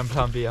 dass wir keinen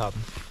Plan B haben.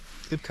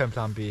 Es gibt keinen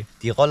Plan B.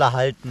 Die Roller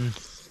halten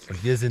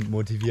und wir sind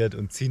motiviert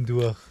und ziehen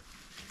durch.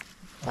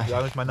 Und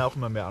ja, ich meine auch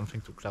immer mehr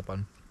anfängt zu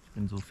klappern. Ich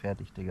bin so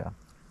fertig, Digga.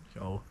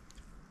 Ich auch.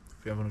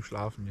 Wir haben einfach nur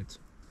schlafen jetzt.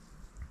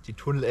 Die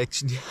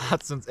Tunnel-Action, die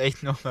hat es uns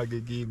echt nochmal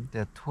gegeben.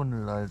 Der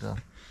Tunnel, Alter.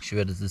 Ich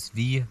schwöre, das ist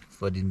wie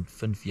vor den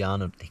 5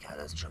 Jahren und Digga,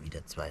 da sind schon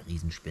wieder 2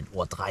 Riesenspinnen.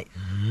 Oh, 3.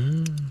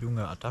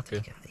 Junge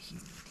Attacke. Digga,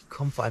 die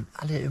kommen vor allem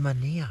alle immer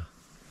näher.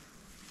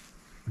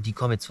 Und die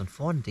kommen jetzt von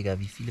vorne, Digga.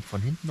 Wie viele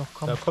von hinten noch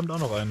kommen? Da kommt auch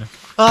noch eine.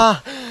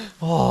 Ah!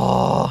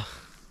 Oh!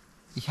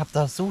 Ich hab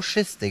da so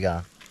Schiss,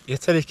 Digga.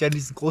 Jetzt hätte ich gerne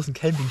diesen großen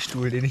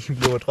Campingstuhl, den ich im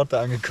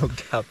Globetrotter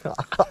angeguckt habe.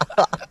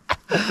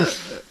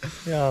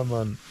 Ja,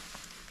 Mann.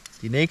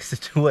 Die nächste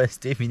Tour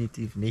ist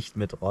definitiv nicht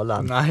mit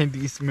Rollern. Nein,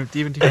 die ist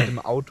definitiv mit dem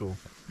Auto.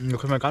 Da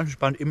können wir ganz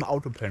entspannt im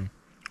Auto pennen.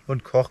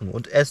 Und kochen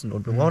und essen.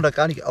 Und wir brauchen da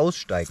gar nicht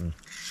aussteigen.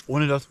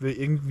 Ohne dass wir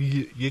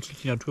irgendwie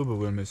jegliche Natur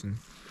berühren müssen.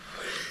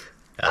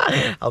 Ja,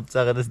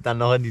 Hauptsache, dass wir dann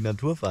noch in die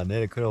Natur fahren. Ne?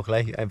 Wir können auch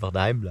gleich einfach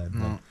daheim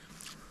bleiben. Ja.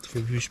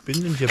 Wie viele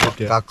Spinnen sind hier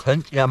bitte? Da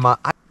könnt ihr mal...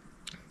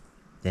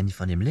 Werden die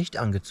von dem Licht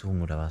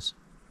angezogen oder was?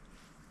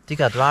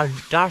 Digga,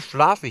 da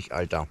schlafe ich,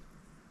 Alter.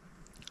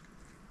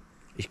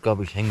 Ich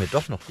glaube, ich hänge mir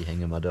doch noch die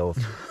Hängematte auf.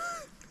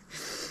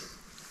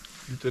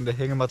 Lieber in der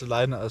Hängematte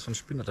leiden, als von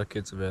Spinnen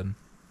attackiert zu werden.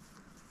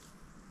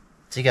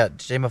 Digga,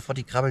 stell dir mal vor,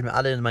 die krabbeln mir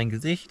alle in mein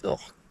Gesicht. Oh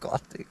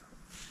Gott, Digga.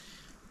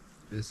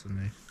 Willst du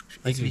nicht.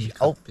 Ich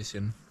mich auch ein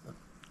bisschen.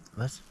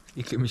 Was?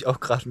 Ich ekel mich auch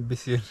gerade ein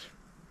bisschen.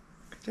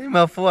 Stell dir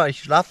mal vor,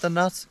 ich schlafe dann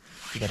nass.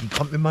 Digga, die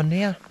kommen immer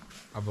näher.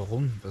 Aber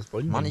warum? Was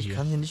wollen die Mann, denn ich hier?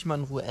 kann hier nicht mal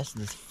in Ruhe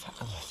essen. Das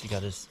Digga,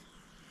 das...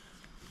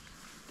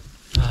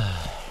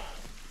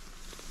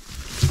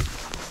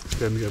 Ich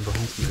werde mich einfach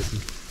Husten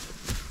essen.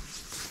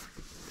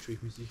 Fühle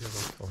ich mich sicher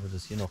was. Ich hoffe,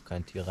 dass hier noch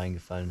kein Tier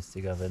reingefallen ist,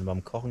 Digga. Wenn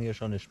beim Kochen hier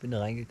schon eine Spinne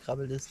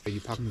reingekrabbelt ist. Ja, die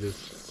packen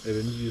das.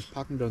 Wenn die das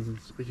packen, dann sind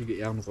es richtige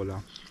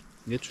Ehrenroller.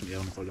 Jetzt schon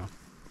Ehrenroller.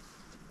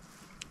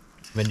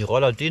 Wenn die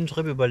Roller den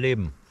Trip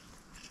überleben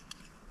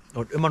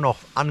und immer noch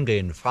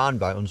angehen, fahren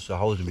bei uns zu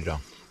Hause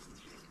wieder,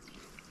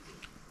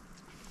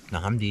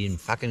 dann haben die einen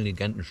fucking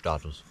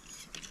Legendenstatus.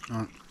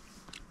 Ja.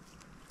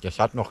 Das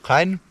hat noch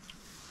kein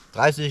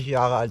 30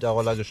 Jahre alter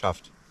Roller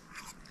geschafft.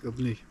 Ich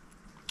glaube nicht.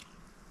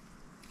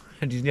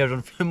 Die sind ja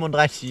schon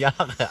 35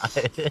 Jahre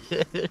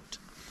alt.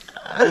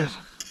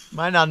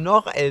 Meiner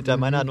noch älter,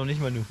 meiner hat noch nicht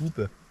mal eine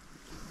Hupe.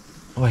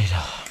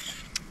 Alter.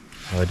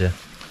 Leute,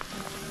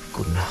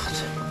 gute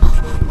Nacht.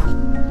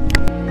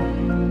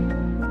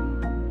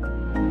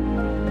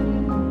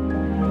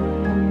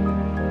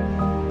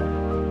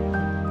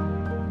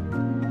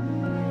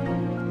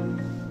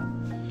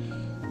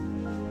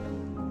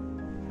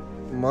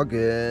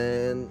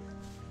 Morgen.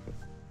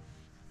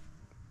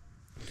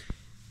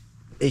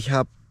 Ich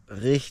habe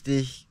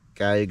richtig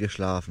geil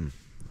geschlafen.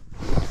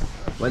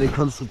 Meine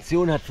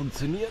Konstruktion hat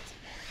funktioniert.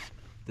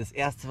 Das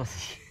erste, was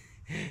ich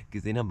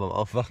gesehen habe beim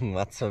Aufwachen,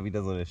 war zwar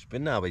wieder so eine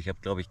Spinne, aber ich habe,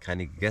 glaube ich,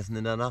 keine gegessen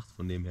in der Nacht.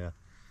 Von dem her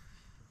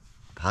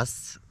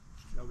passt.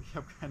 Ich glaube, ich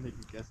habe keine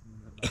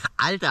gegessen. Ja,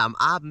 Alter, am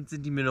Abend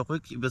sind die mir noch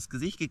wirklich übers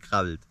Gesicht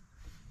gekrabbelt.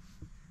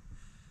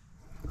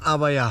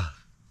 Aber ja,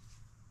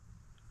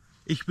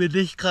 ich bin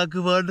nicht krank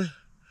geworden.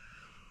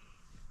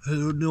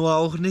 Nur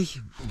auch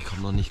nicht. Ich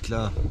komme noch nicht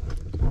klar.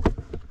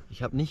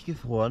 Ich habe nicht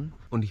gefroren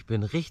und ich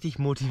bin richtig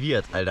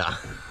motiviert, Alter.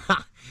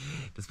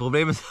 Das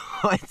Problem ist,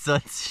 heute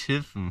soll es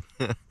schiffen.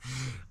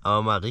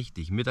 Aber mal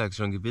richtig. Mittags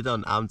schon Gewitter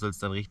und abends soll es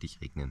dann richtig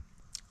regnen.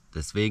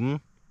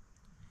 Deswegen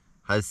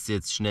heißt es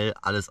jetzt schnell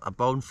alles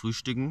abbauen,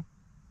 frühstücken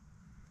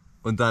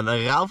und dann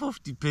rauf auf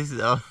die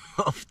Piste,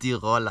 auf die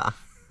Roller.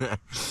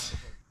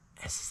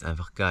 Es ist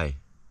einfach geil.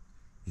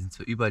 Hier sind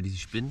zwar überall diese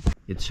Spinnen.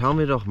 Jetzt schauen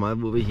wir doch mal,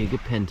 wo wir hier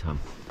gepennt haben.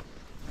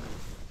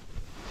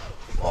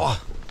 Oh.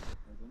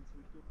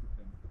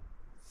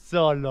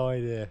 So,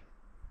 Leute.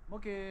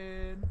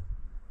 Morgen.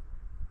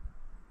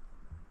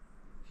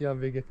 Hier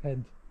haben wir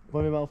gepennt.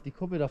 Wollen wir mal auf die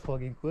Kuppe davor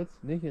gehen kurz?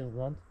 Nicht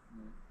interessant.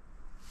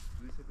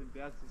 Du siehst ja den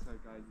Berg, das ist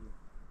halt geil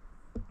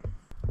hier.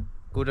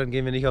 Gut, dann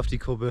gehen wir nicht auf die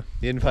Kuppe.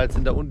 Jedenfalls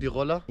sind da unten die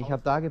Roller. Ich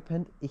habe da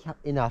gepennt. Ich habe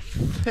in einer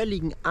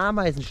völligen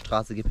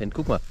Ameisenstraße gepennt.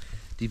 Guck mal,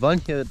 die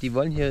wollen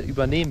hier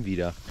übernehmen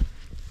wieder.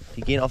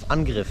 Die gehen auf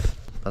Angriff.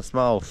 Pass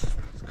mal auf.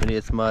 Das könnt ihr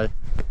jetzt mal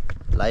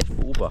live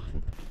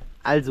beobachten.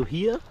 Also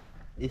hier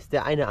ist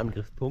der eine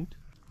Angriffspunkt.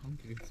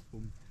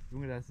 Angriffspunkt.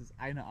 Junge, das ist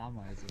eine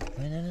Ameise.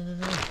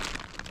 Nein.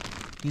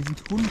 Hier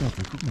sind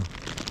Hunderte, guck mal.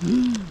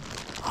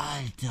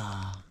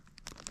 Alter.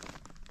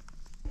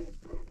 Du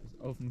bist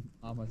auf dem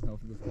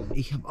Ameisenhaufen gepennt.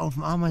 Ich habe auf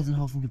dem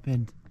Ameisenhaufen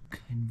gepennt.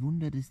 Kein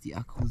Wunder, dass die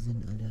aggro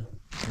sind, Alter.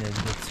 Ja,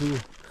 wieder zu.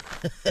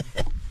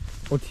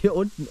 Und hier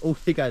unten, oh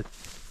Digga,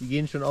 die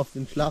gehen schon auf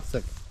den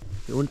Schlafsack.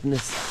 Hier unten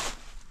ist...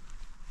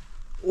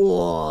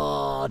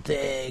 Oh,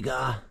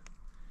 Digga.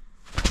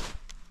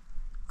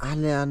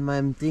 Alle an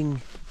meinem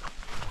Ding.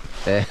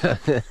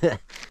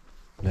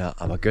 Ja,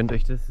 aber gönnt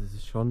euch das, das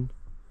ist schon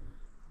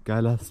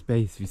geiler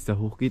Space, wie es da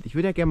hochgeht. Ich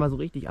würde ja gerne mal so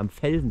richtig am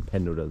Felsen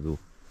pennen oder so.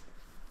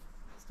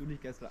 Hast du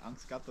nicht gestern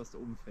Angst gehabt, dass da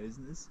oben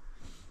Felsen ist?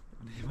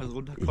 Und ich was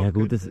runterkommt? Ja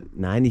gut,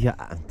 nein,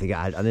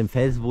 Digga, halt an dem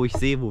Felsen, wo ich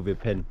sehe, wo wir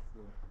pennen.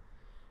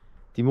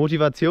 Die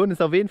Motivation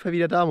ist auf jeden Fall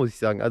wieder da, muss ich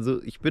sagen.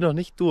 Also ich bin noch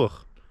nicht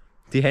durch.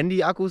 Die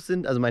Handy-Akkus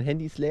sind, also mein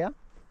Handy ist leer.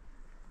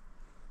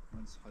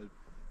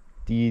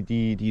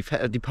 Die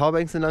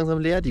Powerbanks sind langsam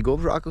leer, die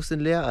GoPro-Akkus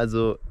sind leer,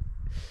 also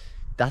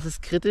das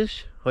ist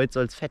kritisch. Heute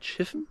soll es Fett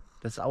schiffen,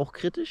 das ist auch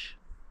kritisch.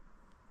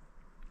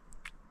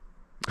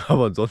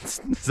 Aber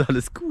ansonsten ist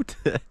alles gut.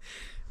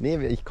 Nee,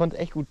 ich konnte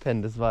echt gut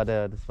pennen, das war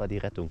die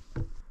Rettung.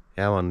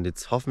 Ja Mann,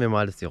 jetzt hoffen wir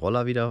mal, dass die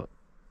Roller wieder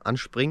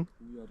anspringen.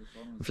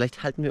 Und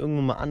vielleicht halten wir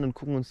irgendwann mal an und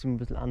gucken uns die ein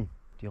bisschen an,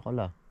 die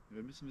Roller.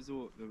 Wir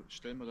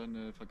stellen mal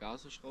deine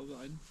Vergaserschraube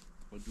ein,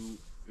 weil du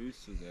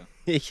ölst so sehr.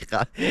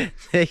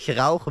 Ich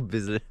rauche ein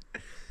bisschen.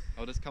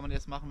 Aber das kann man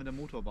erst machen, wenn der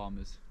Motor warm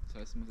ist. Das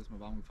heißt, es muss erstmal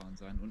warm gefahren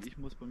sein. Und ich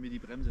muss bei mir die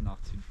Bremse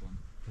nachziehen vorne.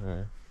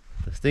 Ja.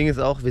 Das Ding ist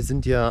auch, wir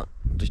sind ja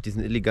durch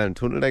diesen illegalen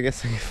Tunnel da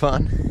gestern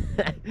gefahren,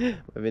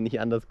 weil wir nicht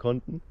anders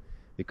konnten.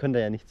 Wir können da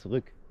ja nicht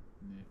zurück.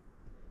 Nee.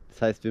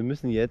 Das heißt, wir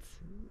müssen jetzt,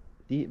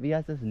 wie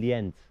heißt das?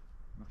 Lienz.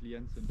 Nach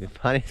Lienz. Wir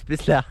fahren jetzt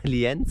bis nach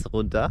Lienz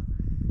runter,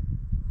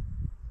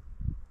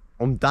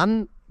 um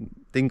dann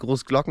den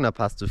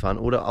Großglocknerpass zu fahren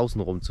oder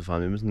außenrum zu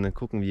fahren. Wir müssen dann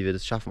gucken, wie wir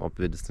das schaffen, ob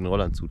wir das den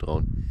Rollern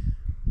zutrauen.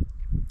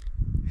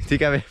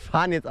 Digga, wir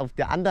fahren jetzt auf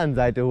der anderen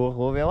Seite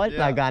hoch. Wir wollten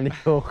da gar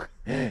nicht hoch.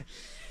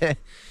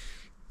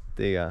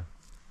 Digga.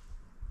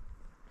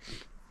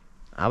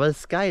 Aber es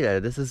ist geil,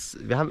 Alter.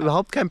 Wir haben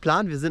überhaupt keinen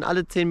Plan. Wir sind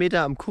alle 10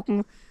 Meter am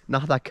Gucken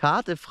nach der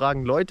Karte,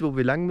 fragen Leute, wo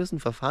wir lang müssen,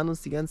 verfahren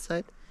uns die ganze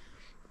Zeit.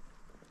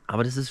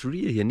 Aber das ist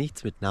real hier,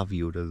 nichts mit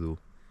Navi oder so.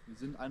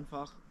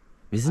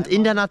 Wir sind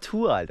in der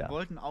Natur, Alter. Wir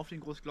wollten auf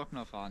den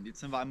Großglockner fahren. Jetzt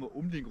sind wir einmal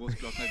um den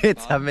Großglockner gefahren.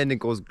 Jetzt haben wir eine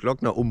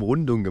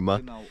Großglockner-Umrundung gemacht.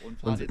 Genau, und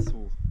fahren jetzt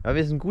hoch. Aber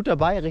wir sind gut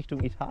dabei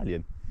Richtung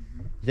Italien.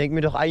 Ich denke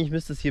mir doch, eigentlich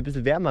müsste es hier ein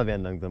bisschen wärmer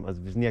werden langsam.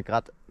 Also wir sind ja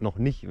gerade noch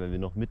nicht, weil wir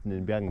noch mitten in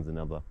den Bergen sind,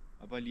 aber...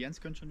 Aber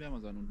Lienz könnte schon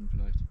wärmer sein unten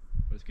vielleicht.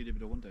 Weil es geht ja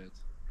wieder runter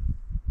jetzt.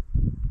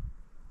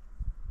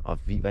 Aber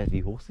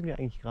wie hoch sind wir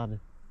eigentlich gerade?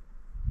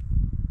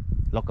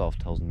 Locker auf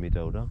 1000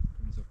 Meter, oder? Können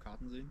wir das auf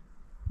Karten sehen?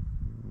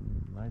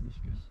 Weiß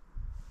ich nicht.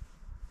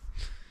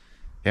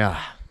 Ja,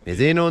 wir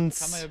sehen uns.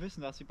 Kann man ja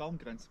wissen, da ist die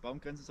Baumgrenze. Die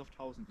Baumgrenze ist auf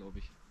 1000, glaube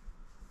ich.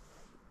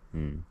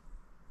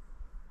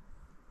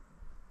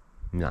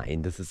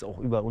 Nein, das ist auch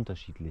überall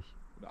unterschiedlich.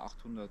 Oder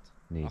 800.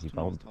 Nee, 800 die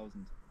 1000.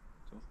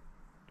 Doch.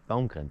 Die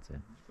Baumgrenze.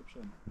 Ich glaube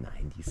schon.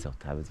 Nein, die ist doch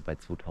teilweise bei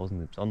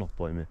 2000, gibt es auch noch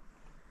Bäume.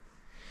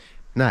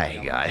 Na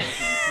egal.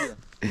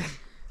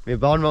 Wir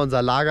bauen mal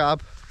unser Lager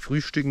ab,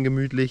 frühstücken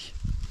gemütlich.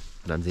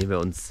 Und dann sehen wir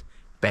uns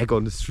back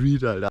on the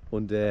street, Alter.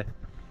 Und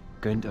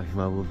gönnt euch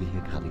mal, wo wir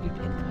hier gerade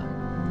gepennt haben.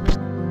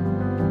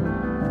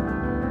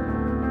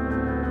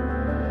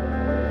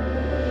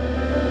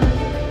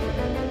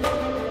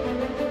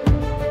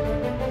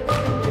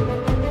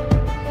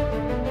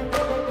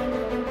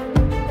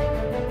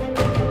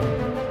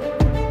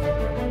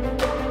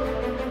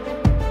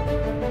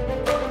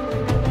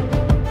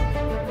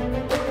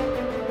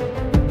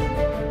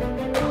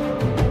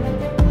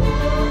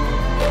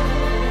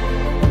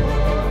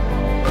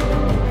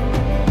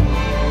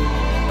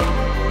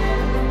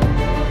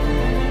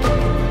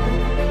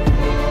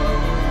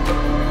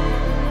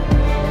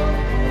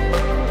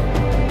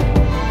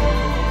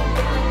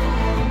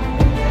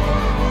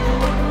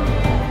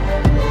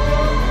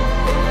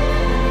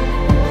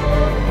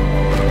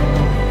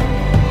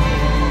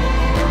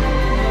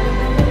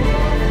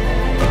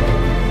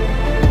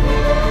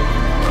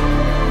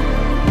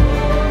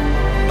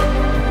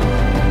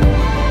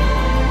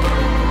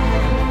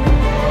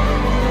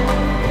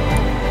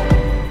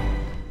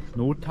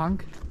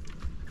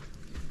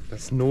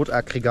 Das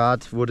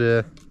Notaggregat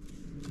wurde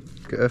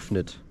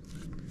geöffnet.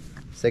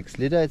 6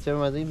 Liter, jetzt werden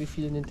wir mal sehen, wie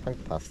viel in den Tank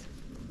passt.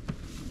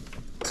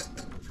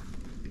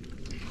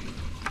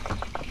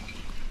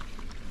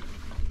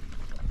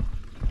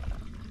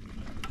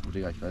 Oh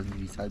Digga, ich weiß nicht,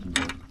 wie ich es halten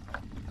soll.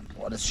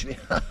 Boah, das ist schwer.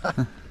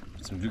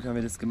 Zum Glück haben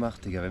wir das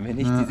gemacht, Digga. Wenn wir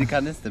nicht diese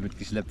Kanister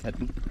mitgeschleppt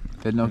hätten.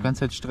 Wir hätten auch die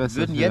ganze Zeit Stress.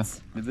 Wir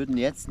würden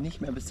jetzt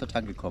nicht mehr bis zur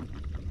Tanke kommen.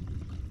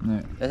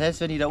 Nee. Das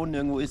heißt, wenn die da unten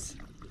irgendwo ist.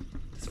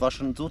 Das war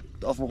schon so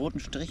auf dem roten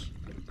Strich.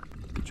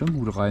 Geht schon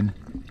gut rein.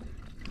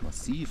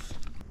 Massiv.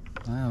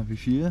 Naja, wie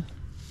viel?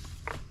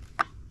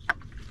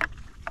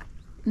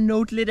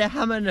 Notliter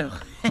haben wir noch.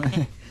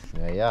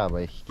 Ja,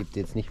 aber ich gebe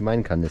dir jetzt nicht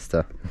meinen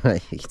Kanister.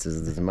 Das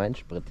ist mein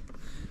Sprit.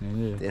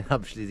 Nee. Den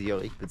habe schließlich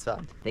auch ich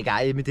bezahlt.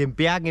 Egal, mit den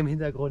Bergen im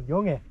Hintergrund,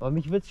 Junge. Aber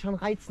mich würde es schon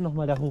reizen,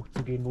 nochmal da hoch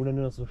zu gehen, wo da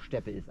nur noch so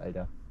Steppe ist,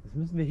 Alter. Das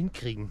müssen wir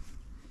hinkriegen.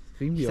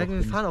 Kriegen die Ich auch sage, wir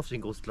hin. fahren auf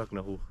den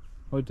Großglockner hoch.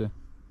 Heute?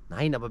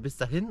 Nein, aber bis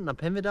dahin und dann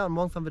pennen wir da und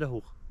morgen fahren wir da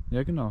hoch.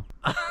 Ja, genau.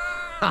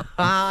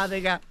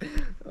 Digga.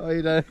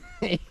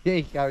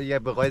 Ich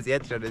bereue es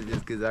jetzt schon, dass ich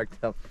es gesagt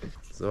habe.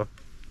 So.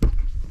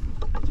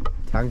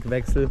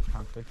 Tankwechsel.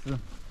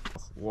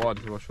 Boah,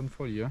 das war schon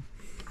voll hier.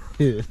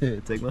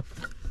 Zeig mal.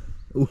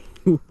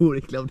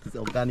 Ich glaube, das ist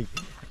auch gar nicht.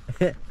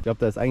 Ich glaube,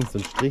 da ist eigentlich so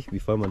ein Strich, wie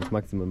voll man das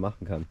maximal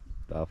machen kann.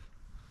 Darf.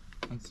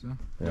 Kannst du?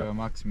 Ja,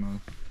 maximal.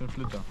 5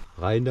 Liter.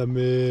 Rein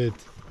damit.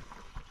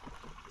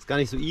 Ist gar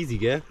nicht so easy,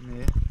 gell?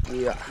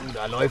 Nee. Ja.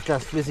 Da läuft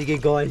das flüssige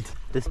Gold.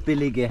 Das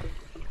billige.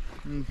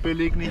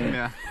 Billig nicht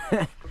mehr.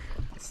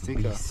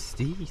 Sticker. Was ist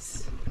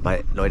dies?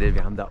 Weil, Leute,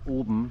 wir haben da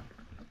oben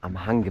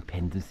am Hang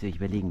gepennt. Müsst ihr euch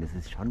überlegen, das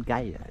ist schon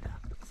geil, Alter.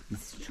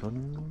 Das ist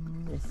schon.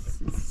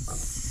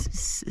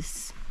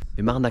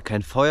 Wir machen da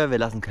kein Feuer, wir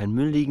lassen keinen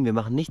Müll liegen, wir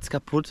machen nichts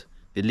kaputt.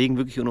 Wir legen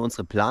wirklich nur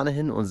unsere Plane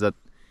hin, unsere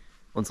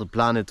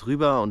Plane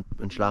drüber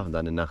und schlafen da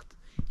eine Nacht.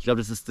 Ich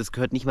glaube, das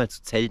gehört nicht mal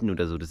zu Zelten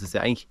oder so. Das ist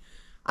ja eigentlich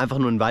einfach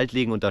nur in den Wald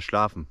legen und da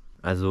schlafen.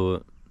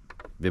 Also,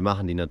 wir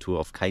machen die Natur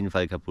auf keinen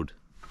Fall kaputt.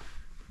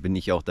 Bin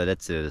ich auch der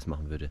Letzte, der das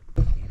machen würde.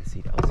 Das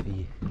sieht aus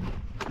wie...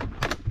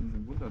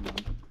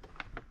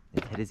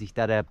 Jetzt hätte sich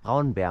da der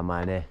Braunbär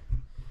mal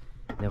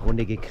eine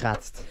Runde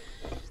gekratzt.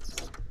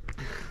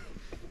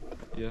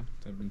 Hier,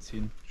 der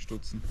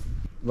Benzinstutzen.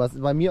 Was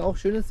bei mir auch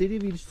schön ist, seht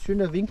ihr, wie schön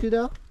der Winkel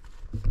da?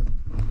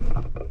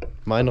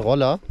 Mein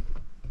Roller.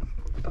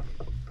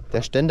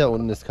 Der Ständer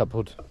unten ist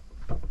kaputt.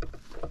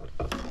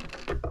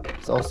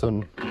 Ist auch so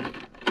ein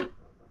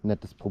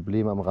nettes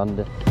Problem am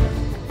Rande.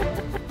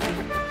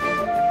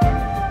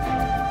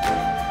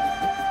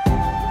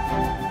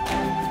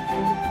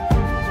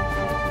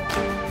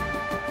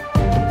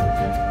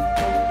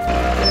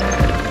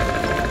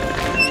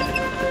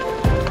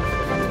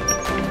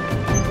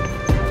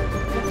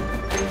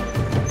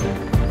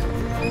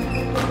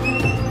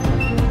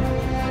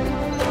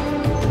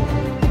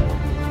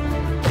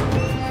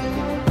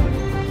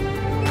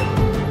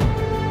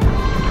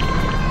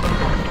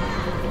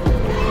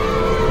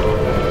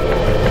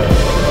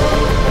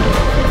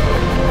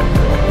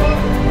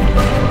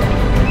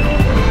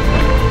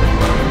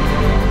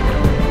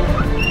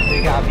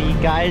 Wie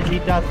geil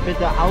sieht das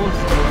bitte aus?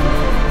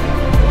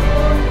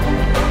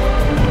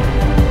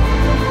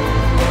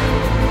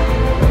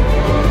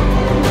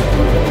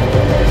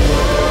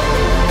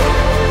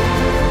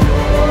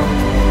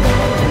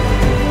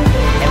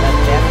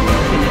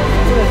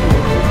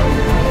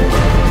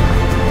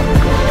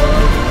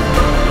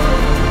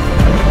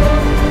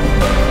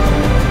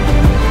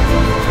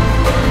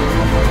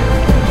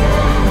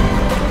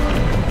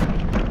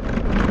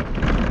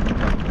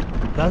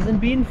 Das sind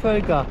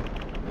Bienenvölker.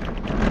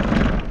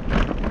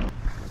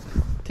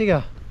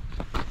 Digga,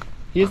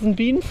 hier sind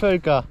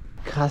Bienenvölker.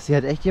 Krass, hier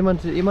hat echt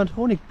jemand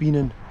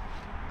Honigbienen.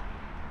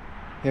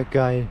 Ja,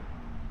 geil.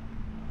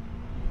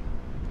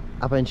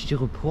 Aber in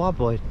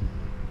Styroporbeuten.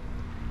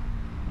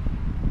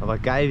 Aber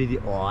geil wie die...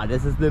 Oh,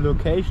 das ist eine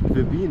Location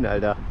für Bienen,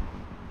 Alter.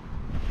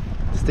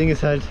 Das Ding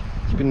ist halt,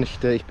 ich bin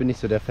nicht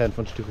so der Fan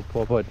von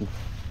Styroporbeuten.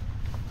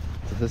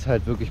 Das ist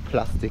halt wirklich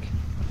Plastik.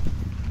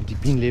 Und die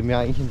Bienen leben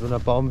ja eigentlich in so einer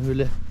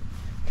Baumhöhle.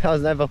 Da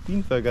sind einfach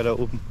Bienenvölker da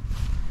oben.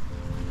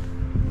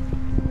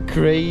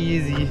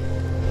 Crazy.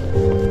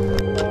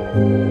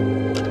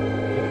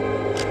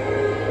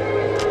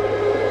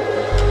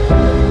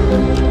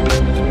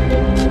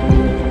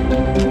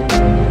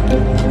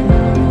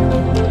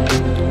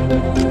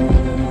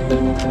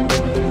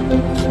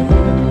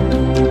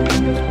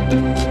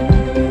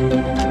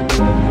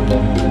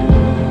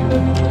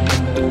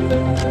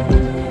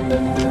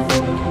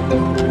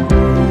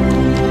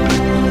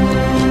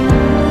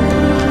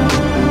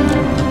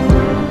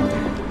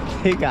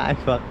 Digga,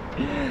 einfach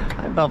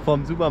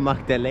vom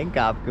Supermarkt der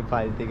Lenker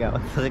abgefallen, Digga.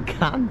 Unsere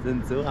Karten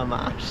sind so am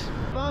Arsch.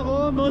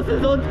 Warum muss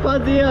es uns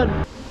passieren?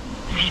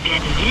 Sie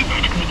werden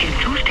jetzt mit dem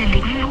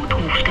zuständigen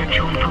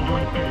Notrufstation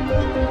verbunden.